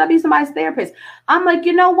always trying to be somebody's therapist? I'm like,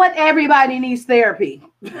 you know what? Everybody needs therapy.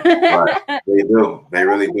 Right. They do. They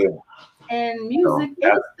really do. And music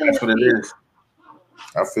that's what it is.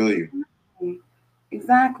 I feel you.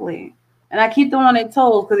 Exactly. And I keep them on their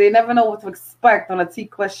toes because they never know what to expect on a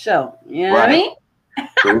T-Quest show. You know what I mean?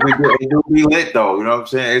 It do be lit though. You know what I'm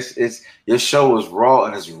saying? It's your show is raw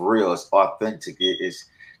and it's real. It's authentic. It's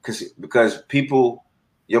because people,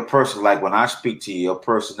 your person, like when I speak to you, your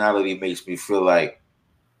personality makes me feel like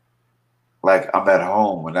I'm at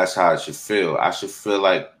home, and that's how I should feel. I should feel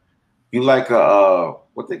like you like a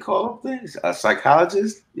what they call them things, a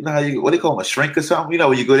psychologist. You know how what they call them, a shrink or something. You know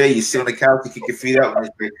when you go there, you sit on the couch, you kick your feet up, and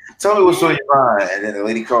they say, tell me what's on your mind, and then the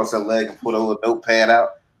lady crosses her leg and put a little notepad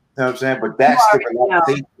out. You know what I'm saying? But that's the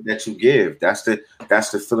relaxation that you give. That's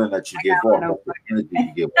the feeling that you give off. That's the energy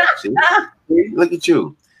you give off. See? Look at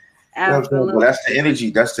you. Absolutely. You know well, that's the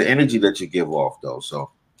energy. That's the energy that you give off, though.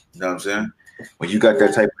 So, you know what I'm saying? When you got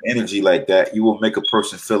that type of energy like that, you will make a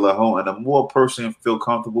person feel at home. And the more a person feel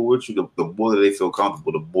comfortable with you, the more that they feel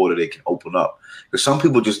comfortable, the more that they can open up. Because some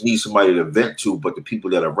people just need somebody to vent to, but the people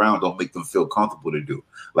that are around don't make them feel comfortable to do.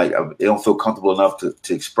 Like they don't feel comfortable enough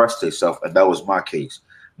to express themselves. And that was my case.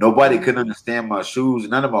 Nobody could understand my shoes.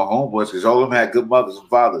 None of my homeboys, because all of them had good mothers and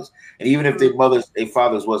fathers. And even if their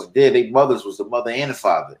fathers wasn't there, their mothers was the mother and the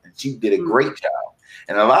father. And she did a great job.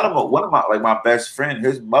 And a lot of them, one of my best friend,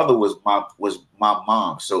 his mother was my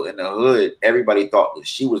mom. So in the hood, everybody thought that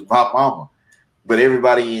she was my mama. But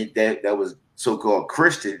everybody that was so-called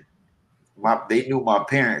Christian, they knew my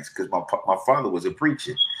parents because my father was a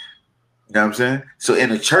preacher. You know what I'm saying? So in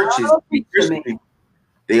the churches,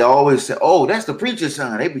 they always say, "Oh, that's the preacher's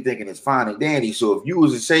son." They be thinking it's fine and dandy. So if you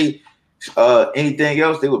was to say anything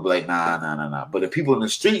else, they would be like, "Nah." But the people in the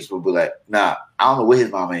streets would be like, "Nah, I don't know where his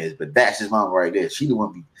mama is, but that's his mama right there. She the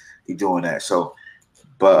one be doing that." So,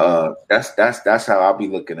 but that's how I'll be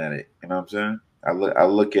looking at it. You know what I'm saying? I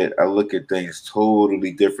look at things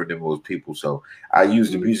totally different than most people. So I use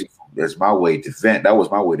the music as my way to vent. That was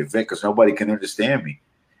my way to vent because nobody can understand me.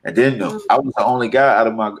 And then I was the only guy out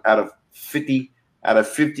of 50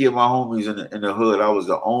 of my homies in the hood. I was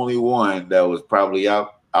the only one that was probably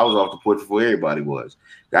out. I was off the porch before everybody was.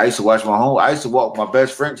 I used to watch I used to walk my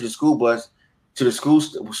best friend to the school bus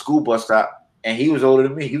stop, and he was older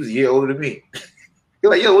than me. He was a year older than me. He's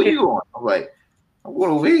like, "Yo, where you going?" I'm like, "I'm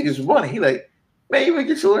going over here to get some money." He like, "Man, you better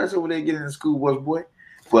get your ass over there and get in the school bus, boy."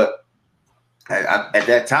 But at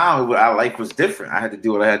that time, our life was different. I had to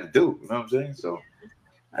do what I had to do. You know what I'm saying? So,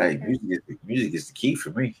 hey, music is the key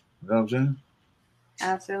for me. You know what I'm saying?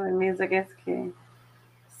 Absolutely, music is key.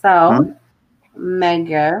 So,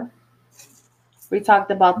 Mega, we talked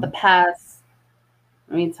about the past.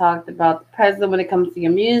 We talked about the present when it comes to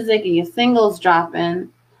your music and your singles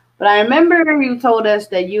dropping. But I remember you told us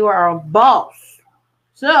that you are a boss.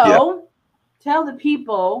 So, tell the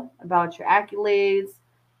people about your accolades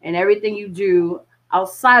and everything you do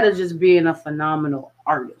outside of just being a phenomenal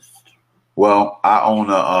artist. Well, I own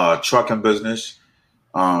a trucking business.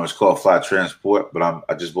 It's called Fly Transport, but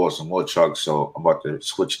I just bought some more trucks, so I'm about to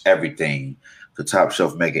switch everything to Top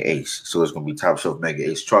Shelf Mega Ace. So it's gonna be Top Shelf Mega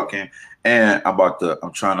Ace Trucking, and I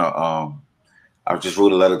just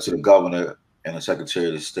wrote a letter to the governor and the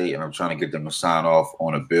Secretary of State, and I'm trying to get them to sign off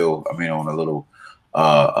on a bill. I mean, on a little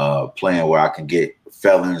plan where I can get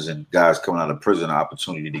felons and guys coming out of prison an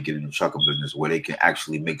opportunity to get in the trucking business where they can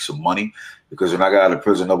actually make some money. Because when I got out of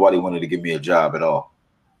prison, nobody wanted to give me a job at all.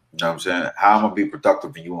 You know what I'm saying? How am I gonna be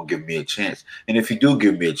productive and you won't give me a chance? And if you do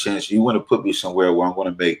give me a chance, you want to put me somewhere where I'm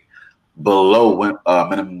going to make below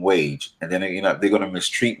minimum wage, and then they're going to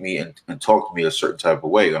mistreat me and talk to me a certain type of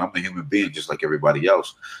way. And I'm a human being just like everybody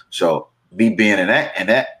else. So me being in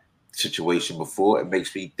that situation before, it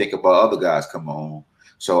makes me think about other guys coming home.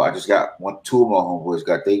 So I just got two of my homeboys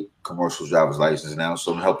got their commercial driver's license now,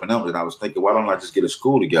 so I'm helping them. And I was thinking, why don't I just get a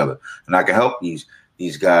school together and I can help these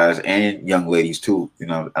guys and young ladies too,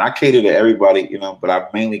 and I cater to everybody, but I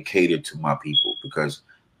mainly cater to my people because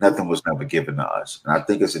nothing was never given to us. And I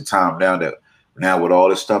think it's a time now with all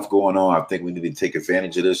this stuff going on, I think we need to take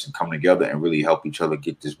advantage of this and come together and really help each other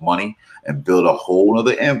get this money and build a whole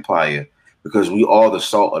other empire because we are the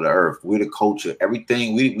salt of the earth. We're the culture,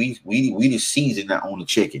 everything. We the season that own the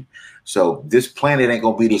chicken. So this planet ain't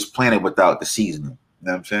going to be this planet without the seasoning. You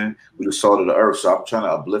know what I'm saying? We're the salt of the earth. So I'm trying to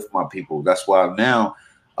uplift my people. That's why now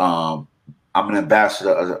I'm an ambassador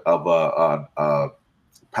of a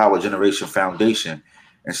Power Generation Foundation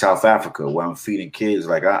in South Africa, where I'm feeding kids.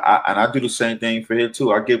 Like I do the same thing for here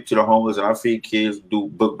too. I give to the homeless and I feed kids, do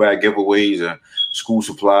book bag giveaways and school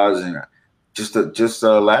supplies, and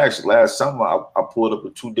Last summer, I pulled up to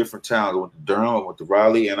 2 different towns. I went to Durham, I went to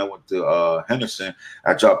Raleigh, and I went to Henderson.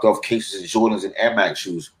 I dropped off cases of Jordans and Air Max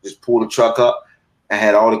shoes. Just pulled the truck up and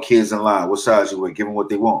had all the kids in line. What size you wear? Give them what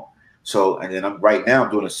they want. So, and then I'm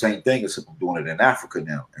doing the same thing, except I'm doing it in Africa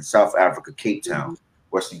now, in South Africa, Cape Town,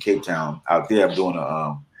 Western Cape Town. Out there, I'm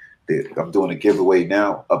doing a giveaway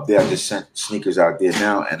now. Up there, I just sent sneakers out there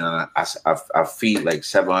now, and I feed like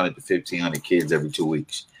 700 to 1,500 kids every 2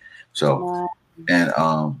 weeks. So, and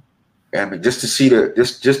I mean, just to see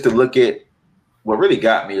just to look at what really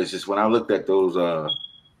got me is just when I looked at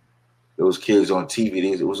those kids on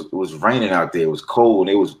TV. It was raining out there. It was cold.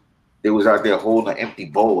 They was out there holding an empty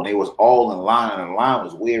bowl, and they was all in line, and the line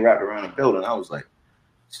was way wrapped around the building. I was like,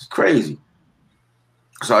 this is crazy.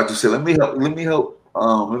 So I just said, let me help.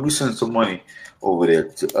 Let me send some money over there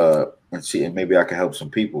to and see, and maybe I can help some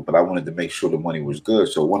people. But I wanted to make sure the money was good.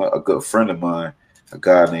 So a good friend of mine, a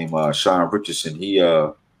guy named Sean Richardson, he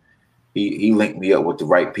linked me up with the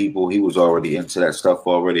right people. He was already into that stuff,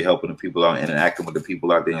 already helping the people out, interacting with the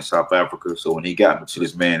people out there in South Africa. So when he got me to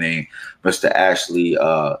this man named Mr. Ashley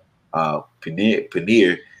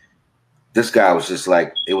Paneer, this guy was just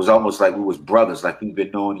like, it was almost like we was brothers, like we've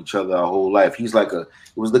been knowing each other our whole life. He's like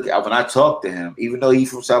when I talked to him, even though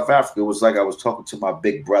he's from South Africa, it was like I was talking to my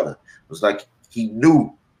big brother. It was like he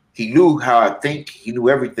knew how I think. He knew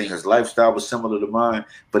everything. His lifestyle was similar to mine,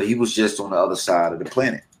 but he was just on the other side of the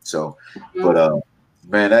planet. So, but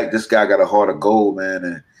man, this guy got a heart of gold, man.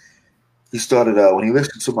 And he started when he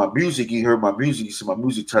listened to my music, he heard my music. He said my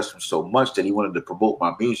music touched him so much that he wanted to promote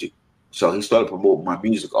my music. So he started promoting my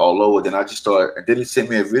music all over. Then and then he sent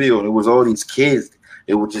me a video, and it was all these kids.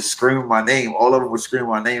 They would just scream my name. All of them would scream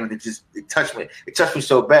my name, and it touched me. It touched me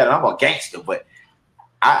so bad. And I'm a gangster, but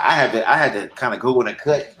I had to kind of go in and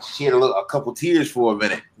cut, shed a couple tears for a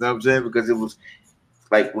minute. You know what I'm saying? Because it was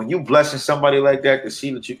like when you blessing somebody like that, to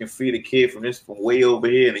see that you can feed a kid from way over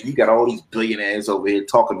here, and then you got all these billionaires over here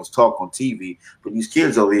talking this talk on TV, but these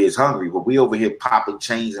kids over here is hungry. But we over here popping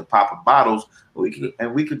chains and popping bottles, we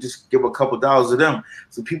could just give a couple dollars to them.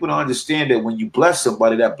 So people don't understand that when you bless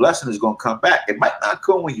somebody, that blessing is going to come back. It might not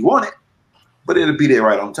come when you want it, but it'll be there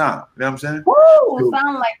right on time. You know what I'm saying? Woo!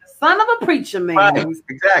 Sound like the son of a preacher man. Right,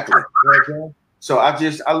 exactly. You know, so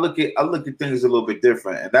I look at things a little bit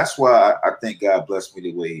different, and that's why I think God blessed me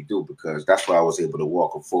the way He do, because that's why I was able to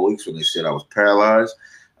walk for 4 weeks when they said I was paralyzed.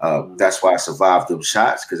 That's why I survived them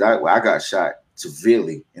shots, because I got shot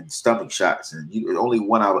severely in stomach shots, and only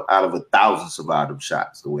one out of 1,000 survived them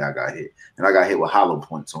shots the way I got hit, and I got hit with hollow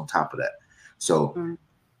points on top of that. So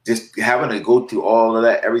just having to go through all of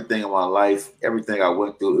that, everything in my life, everything I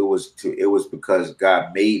went through, it was because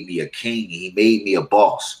God made me a king. He made me a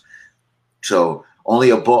boss. So only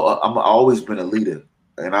a boss. I've always been a leader,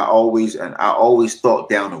 and I always thought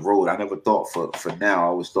down the road. I never thought for now. I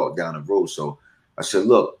always thought down the road. So I said,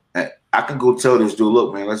 look, I can go tell this dude,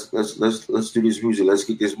 look, man, let's do this music. Let's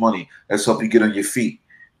get this money. Let's help you get on your feet.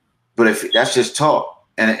 But if that's just talk,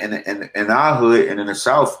 and in our hood and in the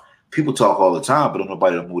South, people talk all the time, but don't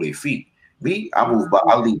nobody to move their feet. Me, I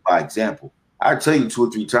lead by example. I tell you 2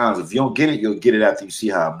 or 3 times. If you don't get it, you'll get it after you see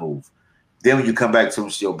how I move. Then when you come back to him,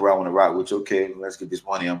 say, yo, bro, I want to rock with you. Okay, let's get this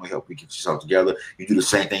money. I'm going to help you get yourself together. You do the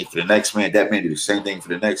same thing for the next man. That man do the same thing for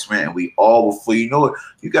the next man. And we all, before you know it,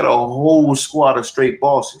 you got a whole squad of straight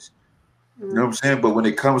bosses. You know what I'm saying? But when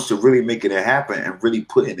it comes to really making it happen and really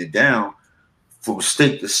putting it down from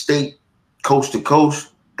state to state, coast to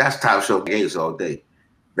coast, that's Top Shelf Gates all day.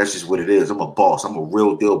 That's just what it is. I'm a boss. I'm a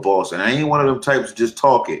real deal boss. And I ain't one of them types to just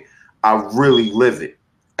talk it. I really live it.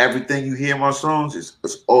 Everything you hear in my songs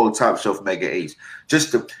is all Top Shelf Mega Ace.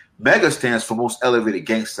 Just the Mega stands for Most Elevated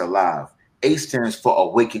Gangster Alive. Ace stands for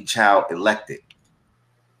Awakened Child Elected.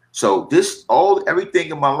 So everything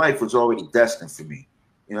in my life was already destined for me.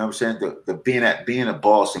 You know what I'm saying? The being a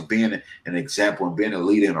boss and being an example and being a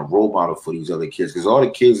leader and a role model for these other kids. Because all the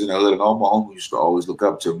kids in the hood and all my homies used to always look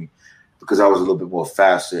up to me because I was a little bit more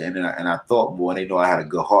faster and I thought more, and they know I had a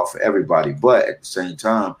good heart for everybody. But at the same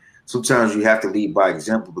time, sometimes you have to lead by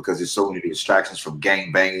example because there's so many distractions, from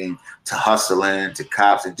gang banging to hustling to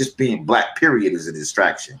cops, and just being black, period, is a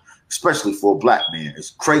distraction, especially for a black man.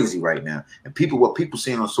 It's crazy right now. And what people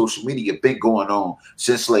seeing on social media have been going on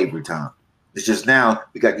since slavery time. It's just now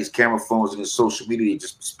we got these camera phones and the social media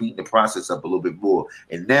just speeding the process up a little bit more.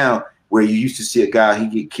 And now where you used to see a guy, he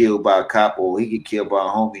get killed by a cop or he get killed by a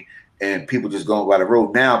homie, and people just going by the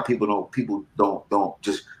road. Now people don't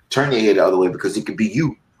just turn their head the other way, because it could be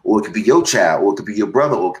you, or it could be your child, or it could be your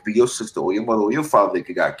brother, or it could be your sister, or your mother, or your father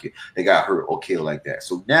that got hurt or killed like that.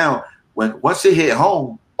 So now once it hit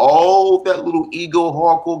home, all that little ego,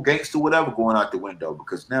 hardcore, gangster, whatever going out the window,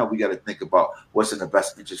 because now we got to think about what's in the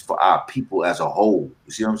best interest for our people as a whole.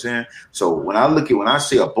 You see what I'm saying? So when I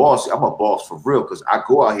say a boss, I'm a boss for real, because I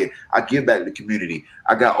go out here, I give back to the community.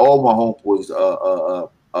 I got all my homeboys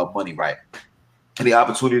money right. And the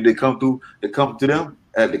opportunity to come to them,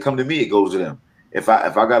 they come to me, it goes to them. If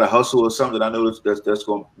I got a hustle or something that I know that's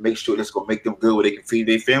gonna make sure that's gonna make them good where they can feed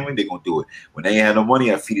their family, they're gonna do it. When they ain't have no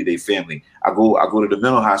money, I feed their family. I go to the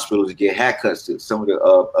mental hospitals to get haircuts to some of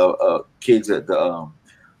the kids at the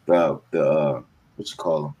what you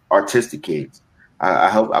call them, artistic kids.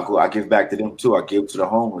 I give back to them too. I give to the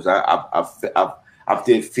homeless. I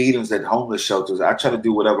did feedings at homeless shelters. I try to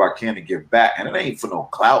do whatever I can to give back, and it ain't for no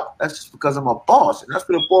clout. That's just because I'm a boss, and that's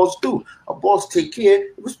what a boss do. A boss take care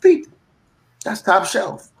of his people. That's top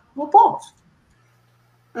shelf. I'm a boss.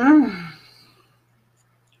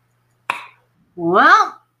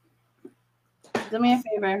 Well, do me a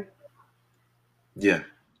favor. Yeah.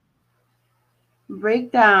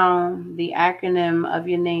 Break down the acronym of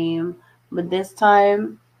your name, but this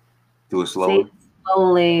time do it slowly.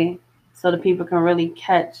 Slowly, so the people can really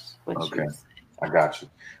catch what you're saying. I got you.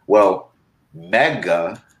 Well,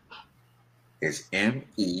 MEGA is MEGA.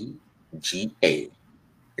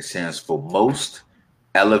 It stands for Most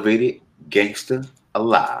Elevated Gangster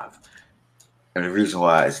Alive. And the reason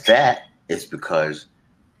why it's that is because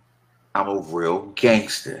I'm a real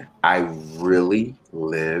gangster. I really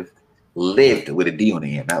lived with a D on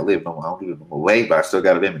the end. Not lived no more. I don't do it no more way, but I still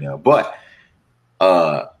got it in me now. But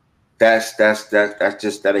that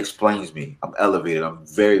explains me. I'm elevated. I'm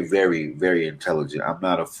very, very, very intelligent. I'm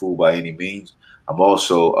not a fool by any means. I'm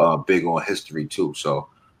also big on history too. So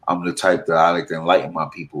I'm the type that I like to enlighten my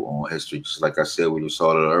people on history. Just like I said, we're the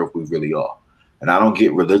salt of the earth. We really are. And I don't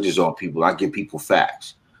get religious on people. I give people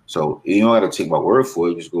facts. So you don't have to take my word for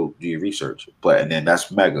it. Just go do your research. And then that's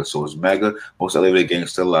MEGA. So it's MEGA, Most Elevated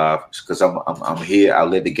Gangster Alive. Because I'm here. I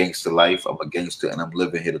live the gangster life. I'm a gangster, and I'm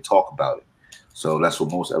living here to talk about it. So that's what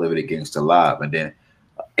Most Elevated Gangster Alive. And then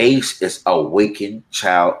ACE is Awakened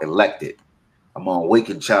Child Elected. I'm an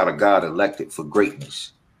awakened child of God elected for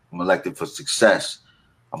greatness. I'm elected for success.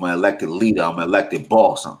 I'm an elected leader. I'm an elected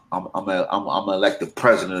boss. I'm an elected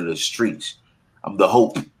president of the streets. I'm the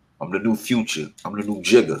hope. I'm the new future. I'm the new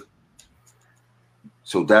Jigger.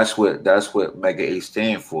 So that's what MEGA A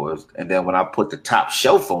stand for. And then when I put the top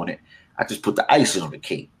shelf on it, I just put the icing on the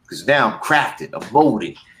cake. Because now I'm crafted. I'm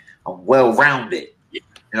molded. I'm well-rounded. You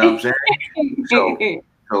know what I'm saying?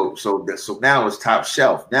 So now it's top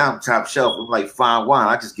shelf. Now I'm top shelf. I'm like fine wine.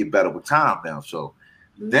 I just get better with time now. So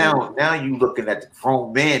now you looking at the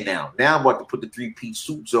grown man now. Now I'm about to put the 3-piece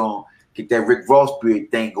suits on, get that Rick Ross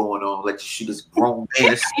beard thing going on, let you shoot this grown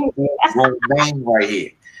man. This grown man right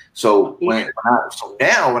here. So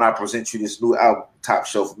now when I present you this new album, Top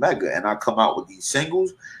Shelf MEGA, and I come out with these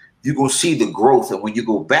singles, you're gonna see the growth. And when you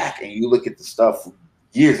go back and you look at the stuff from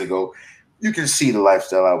years ago, you can see the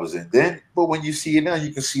lifestyle I was in then. But when you see it now,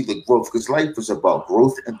 you can see the growth, because life is about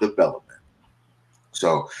growth and development.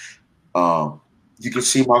 So you can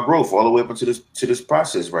see my growth all the way up into this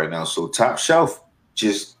process right now. So Top Shelf,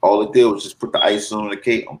 just all it did was just put the ice on the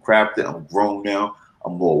cake. I'm crafted. I'm grown now.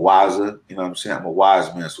 I'm more wiser. You know what I'm saying? I'm a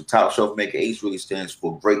wise man. So Top Shelf MEGA ACE really stands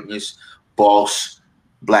for greatness, boss,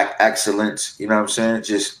 black excellence. You know what I'm saying?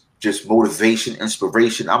 Just motivation,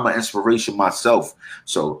 inspiration. I'm an inspiration myself.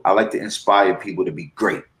 So I like to inspire people to be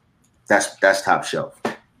great. That's Top Shelf.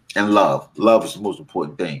 And love. Love is the most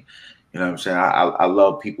important thing. You know what I'm saying? I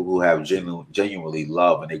love people who have genuinely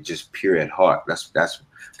love, and they just pure at heart. That's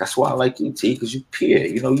why I like you, T, because you pure.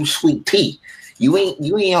 You know, you sweet tea. You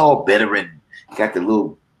ain't all bitter and got the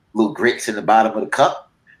little grits in the bottom of the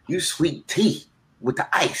cup. You sweet tea with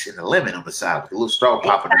the ice and the lemon on the side with the little straw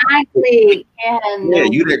popping. Exactly. Yeah,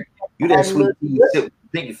 you that sweet tea. You sit with the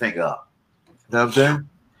pinky finger up. You know what I'm saying?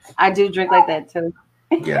 I do drink like that too.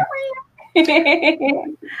 Yeah.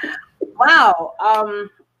 Wow.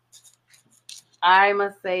 I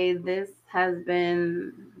must say this has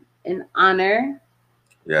been an honor.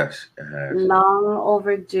 Yes, it has. Long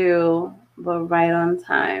overdue, but right on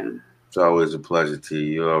time. It's always a pleasure, T.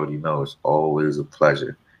 You already know it's always a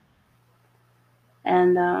pleasure.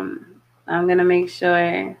 And I'm going to make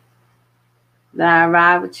sure that I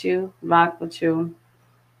ride with you, rock with you,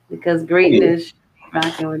 because greatness,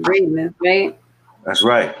 rocking with greatness, right? That's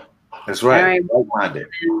right. That's right. Right-minded.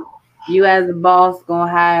 You as a boss going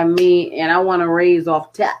to hire me, and I want to raise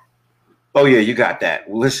off top. Oh, yeah, you got that.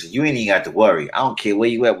 Well, listen, you ain't even got to worry. I don't care where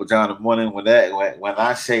you at with John in the morning. When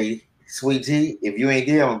I say sweet tea, if you ain't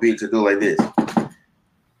there, I'm going to be able to do like this.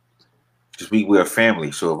 Because we're a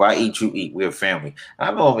family. So if I eat, you eat. We're a family.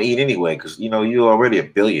 I know I'm gonna eat anyway because you're already a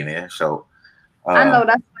billionaire. So I know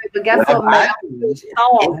that's right, but guess what, man?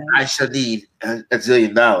 I should need $1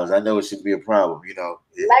 zillion. I know it should be a problem.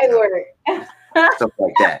 Light work. Stuff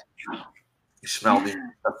like that. You smell me,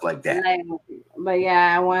 stuff like that. But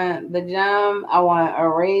yeah, I want the gym. I want a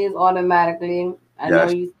raise automatically. I know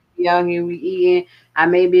you see out here we eating. I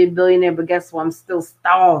may be a billionaire, but guess what? I'm still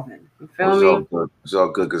starving. You feel me? It's all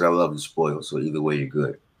good because I love to spoil. So either way, you're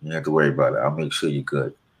good. You don't have to worry about it. I'll make sure you're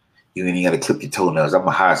good. You ain't got to clip your toenails. I'm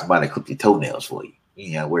gonna hire somebody to clip your toenails for you. You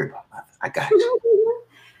ain't got to worry about nothing. I got you.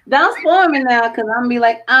 Don't spoil me now, because I'm gonna be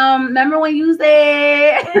like, remember when you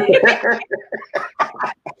said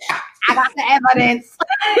I got the evidence.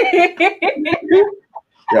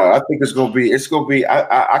 Yeah, I think it's gonna be.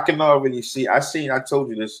 I can already see. I told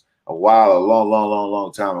you this a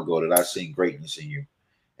long time ago that I seen greatness in you,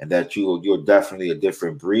 and that you're definitely a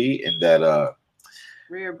different breed, and that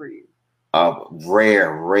rare breed.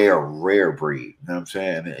 Rare breed. You know what I'm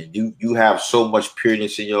saying? And you have so much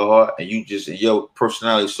pureness in your heart, and your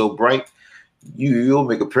personality is so bright. You'll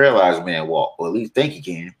make a paralyzed man walk, or at least think he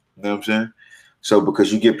can. You know what I'm saying? So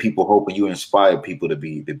because you give people hope and you inspire people to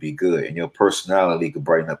be good, and your personality can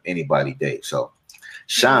brighten up anybody's day. So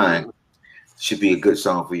Shine should be a good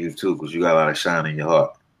song for you too, because you got a lot of shine in your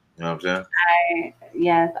heart. You know what I'm saying?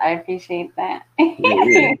 Yes, I appreciate that.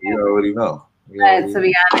 Yeah, you already know. To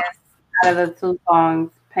be honest, out of the two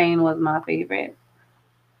songs, Pain was my favorite.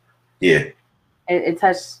 Yeah. It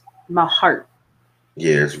touched my heart.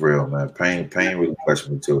 Yeah, it's real, man. Pain really touched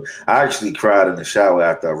me too. I actually cried in the shower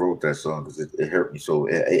after I wrote that song because it hurt me so.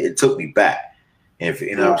 It took me back. And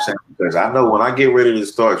you know what I'm saying? Because I know when I get ready to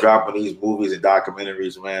start dropping these movies and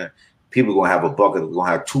documentaries, man, people gonna have gonna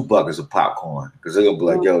have 2 buckets of popcorn because they're gonna be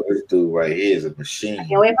like, "Yo, this dude right here is a machine." I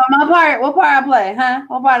can't wait for my part. What part I play, huh?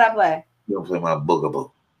 What part I play? You gonna play my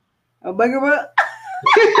boogaboo? A boogaboo?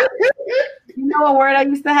 You know what word I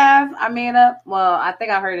used to have? I made up. Well, I think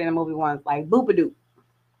I heard it in a movie once, like boopadoo.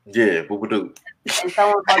 Yeah, boopadoo. And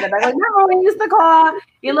someone called it like, remember when you used to call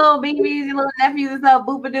your little babies, your little nephews and stuff,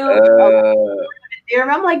 boopadoo?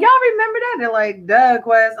 I'm like, y'all remember that? They're like, duh,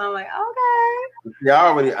 Quest. I'm like, okay.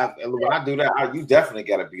 Yeah, when I do that, you definitely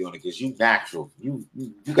got to be on it because you natural. You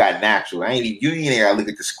got natural. You ain't gotta look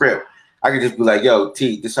at the script. I could just be like, yo,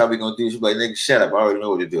 T, this how we gonna do. She's like, nigga, shut up. I already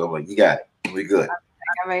know what to do. I'm like, you got it. We good.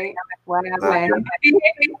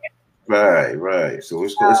 Right. So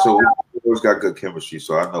we always got good chemistry.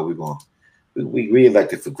 So I know we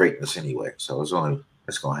re-elected for greatness anyway. So it's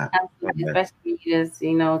gonna happen. Especially just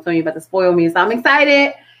telling you about to spoil me. So I'm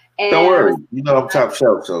excited. And don't worry. I'm top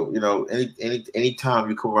shelf. So any time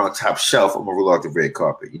you come around top shelf, I'm gonna roll out the red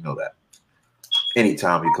carpet. You know that.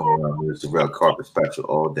 Anytime you come around, there's the red carpet special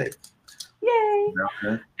all day. Yay!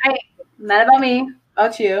 Okay. Hey, not about me.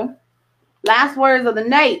 About you. Last words of the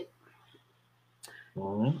night.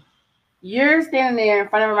 Mm-hmm. You're standing there in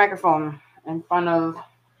front of a microphone, in front of,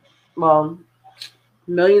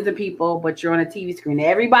 millions of people, but you're on a TV screen.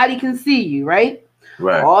 Everybody can see you, right?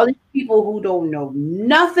 Right. All these people who don't know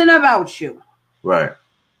nothing about you. Right.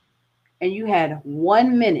 And you had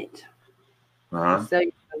 1 minute to sell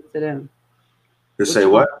yourself to them. To say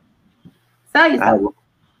what? Sell yourself.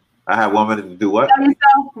 I have 1 minute to do what? Sell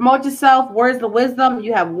yourself, promote yourself, words of wisdom.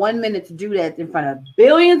 You have 1 minute to do that in front of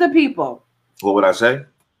billions of people. What would I say?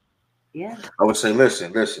 Yeah. I would say,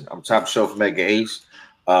 listen, I'm top shelf Mega Ace.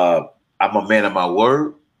 I'm a man of my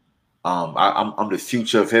word. I'm the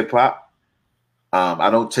future of hip hop. I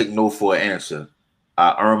don't take no for an answer.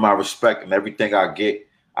 I earn my respect, and everything I get,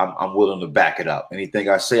 I'm willing to back it up. Anything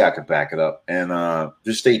I say, I can back it up. And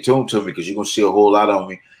just stay tuned to me because you're gonna see a whole lot on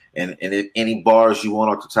me. And if any bars you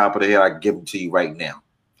want off the top of the head, I can give them to you right now.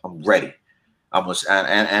 I'm ready.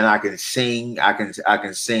 And I can sing. I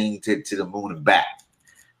can sing to the moon and back.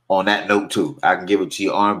 On that note too, I can give it to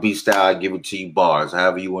you R&B style. I give it to you bars,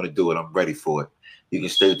 however you want to do it. I'm ready for it. You can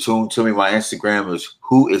stay tuned to me. My Instagram is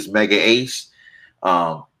whoismegaace.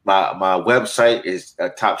 My website is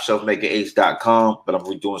topshelfmegaace.com, but I'm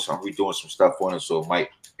redoing some stuff on it, so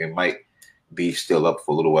it might be still up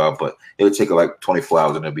for a little while, but it'll take like 24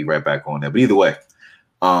 hours and it'll be right back on there. But either way,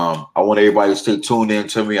 I want everybody to stay tuned in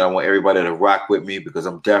to me. I want everybody to rock with me because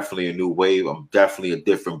I'm definitely a new wave. I'm definitely a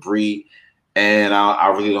different breed. And I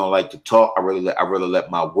really don't like to talk. I really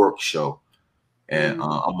let my work show. And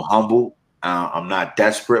I'm humble. I'm not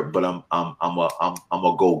desperate, but I'm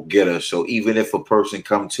a go getter. So even if a person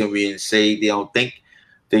come to me and say they don't think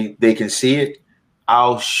they can see it,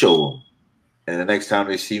 I'll show them. And the next time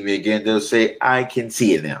they see me again, they'll say I can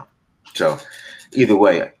see it now. So Either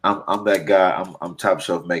way, I'm that guy. I'm top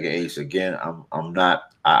shelf Mega Ace again. I'm not.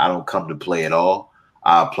 I don't come to play at all.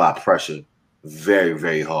 I apply pressure very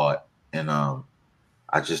very hard, and I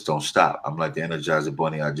just don't stop. I'm like the Energizer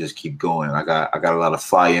Bunny. I just keep going. I got a lot of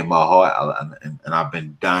fire in my heart, and I've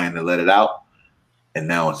been dying to let it out, and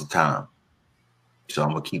now it's the time. So I'm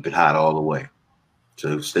gonna keep it hot all the way.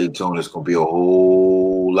 So stay tuned. There's gonna be a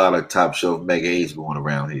whole lot of top shelf Mega Ace going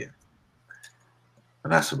around here,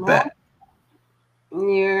 and that's a bet.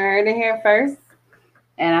 You heard it here first.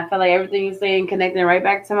 And I feel like everything you're saying connecting right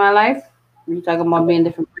back to my life. You talking about being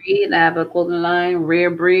different breed. I have a clothing line, rare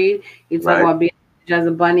breed. You talking about being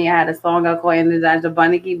Energizer Bunny. I had a song I called Energizer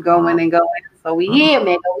Bunny. Keep going and going. So we here,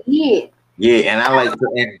 man. We here. Yeah, and I like to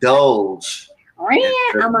indulge.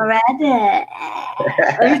 I'm a rider.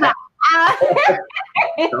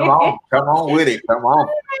 Come on with it. Come on.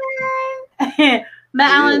 But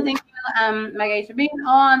I want to thank you, Mega, for being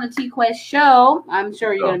on the T-Quest show. I'm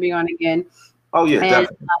sure you're going to be on again. Oh, yeah, and,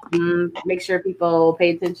 definitely. Make sure people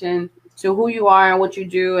pay attention to who you are and what you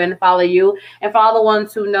do and follow you. And for all the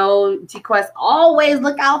ones who know T-Quest, always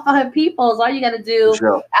look out for her people. So all you got to do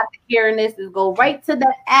after hearing this is go right to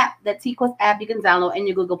that app, that T-Quest app you can download in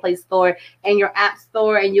your Google Play Store and your App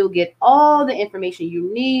Store, and you'll get all the information you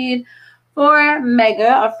need for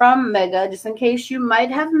Mega or from Mega, just in case you might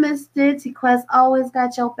have missed it. T-Quest always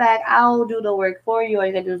got your back. I'll do the work for you. All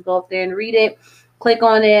you got to do is go up there and read it. Click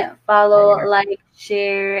on it, follow, like,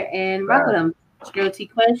 share, and rock with them. It's your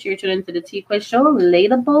T-Quest. You're tuned into the T-Quest show.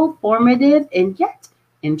 Relatable, formative, and yet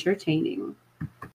entertaining.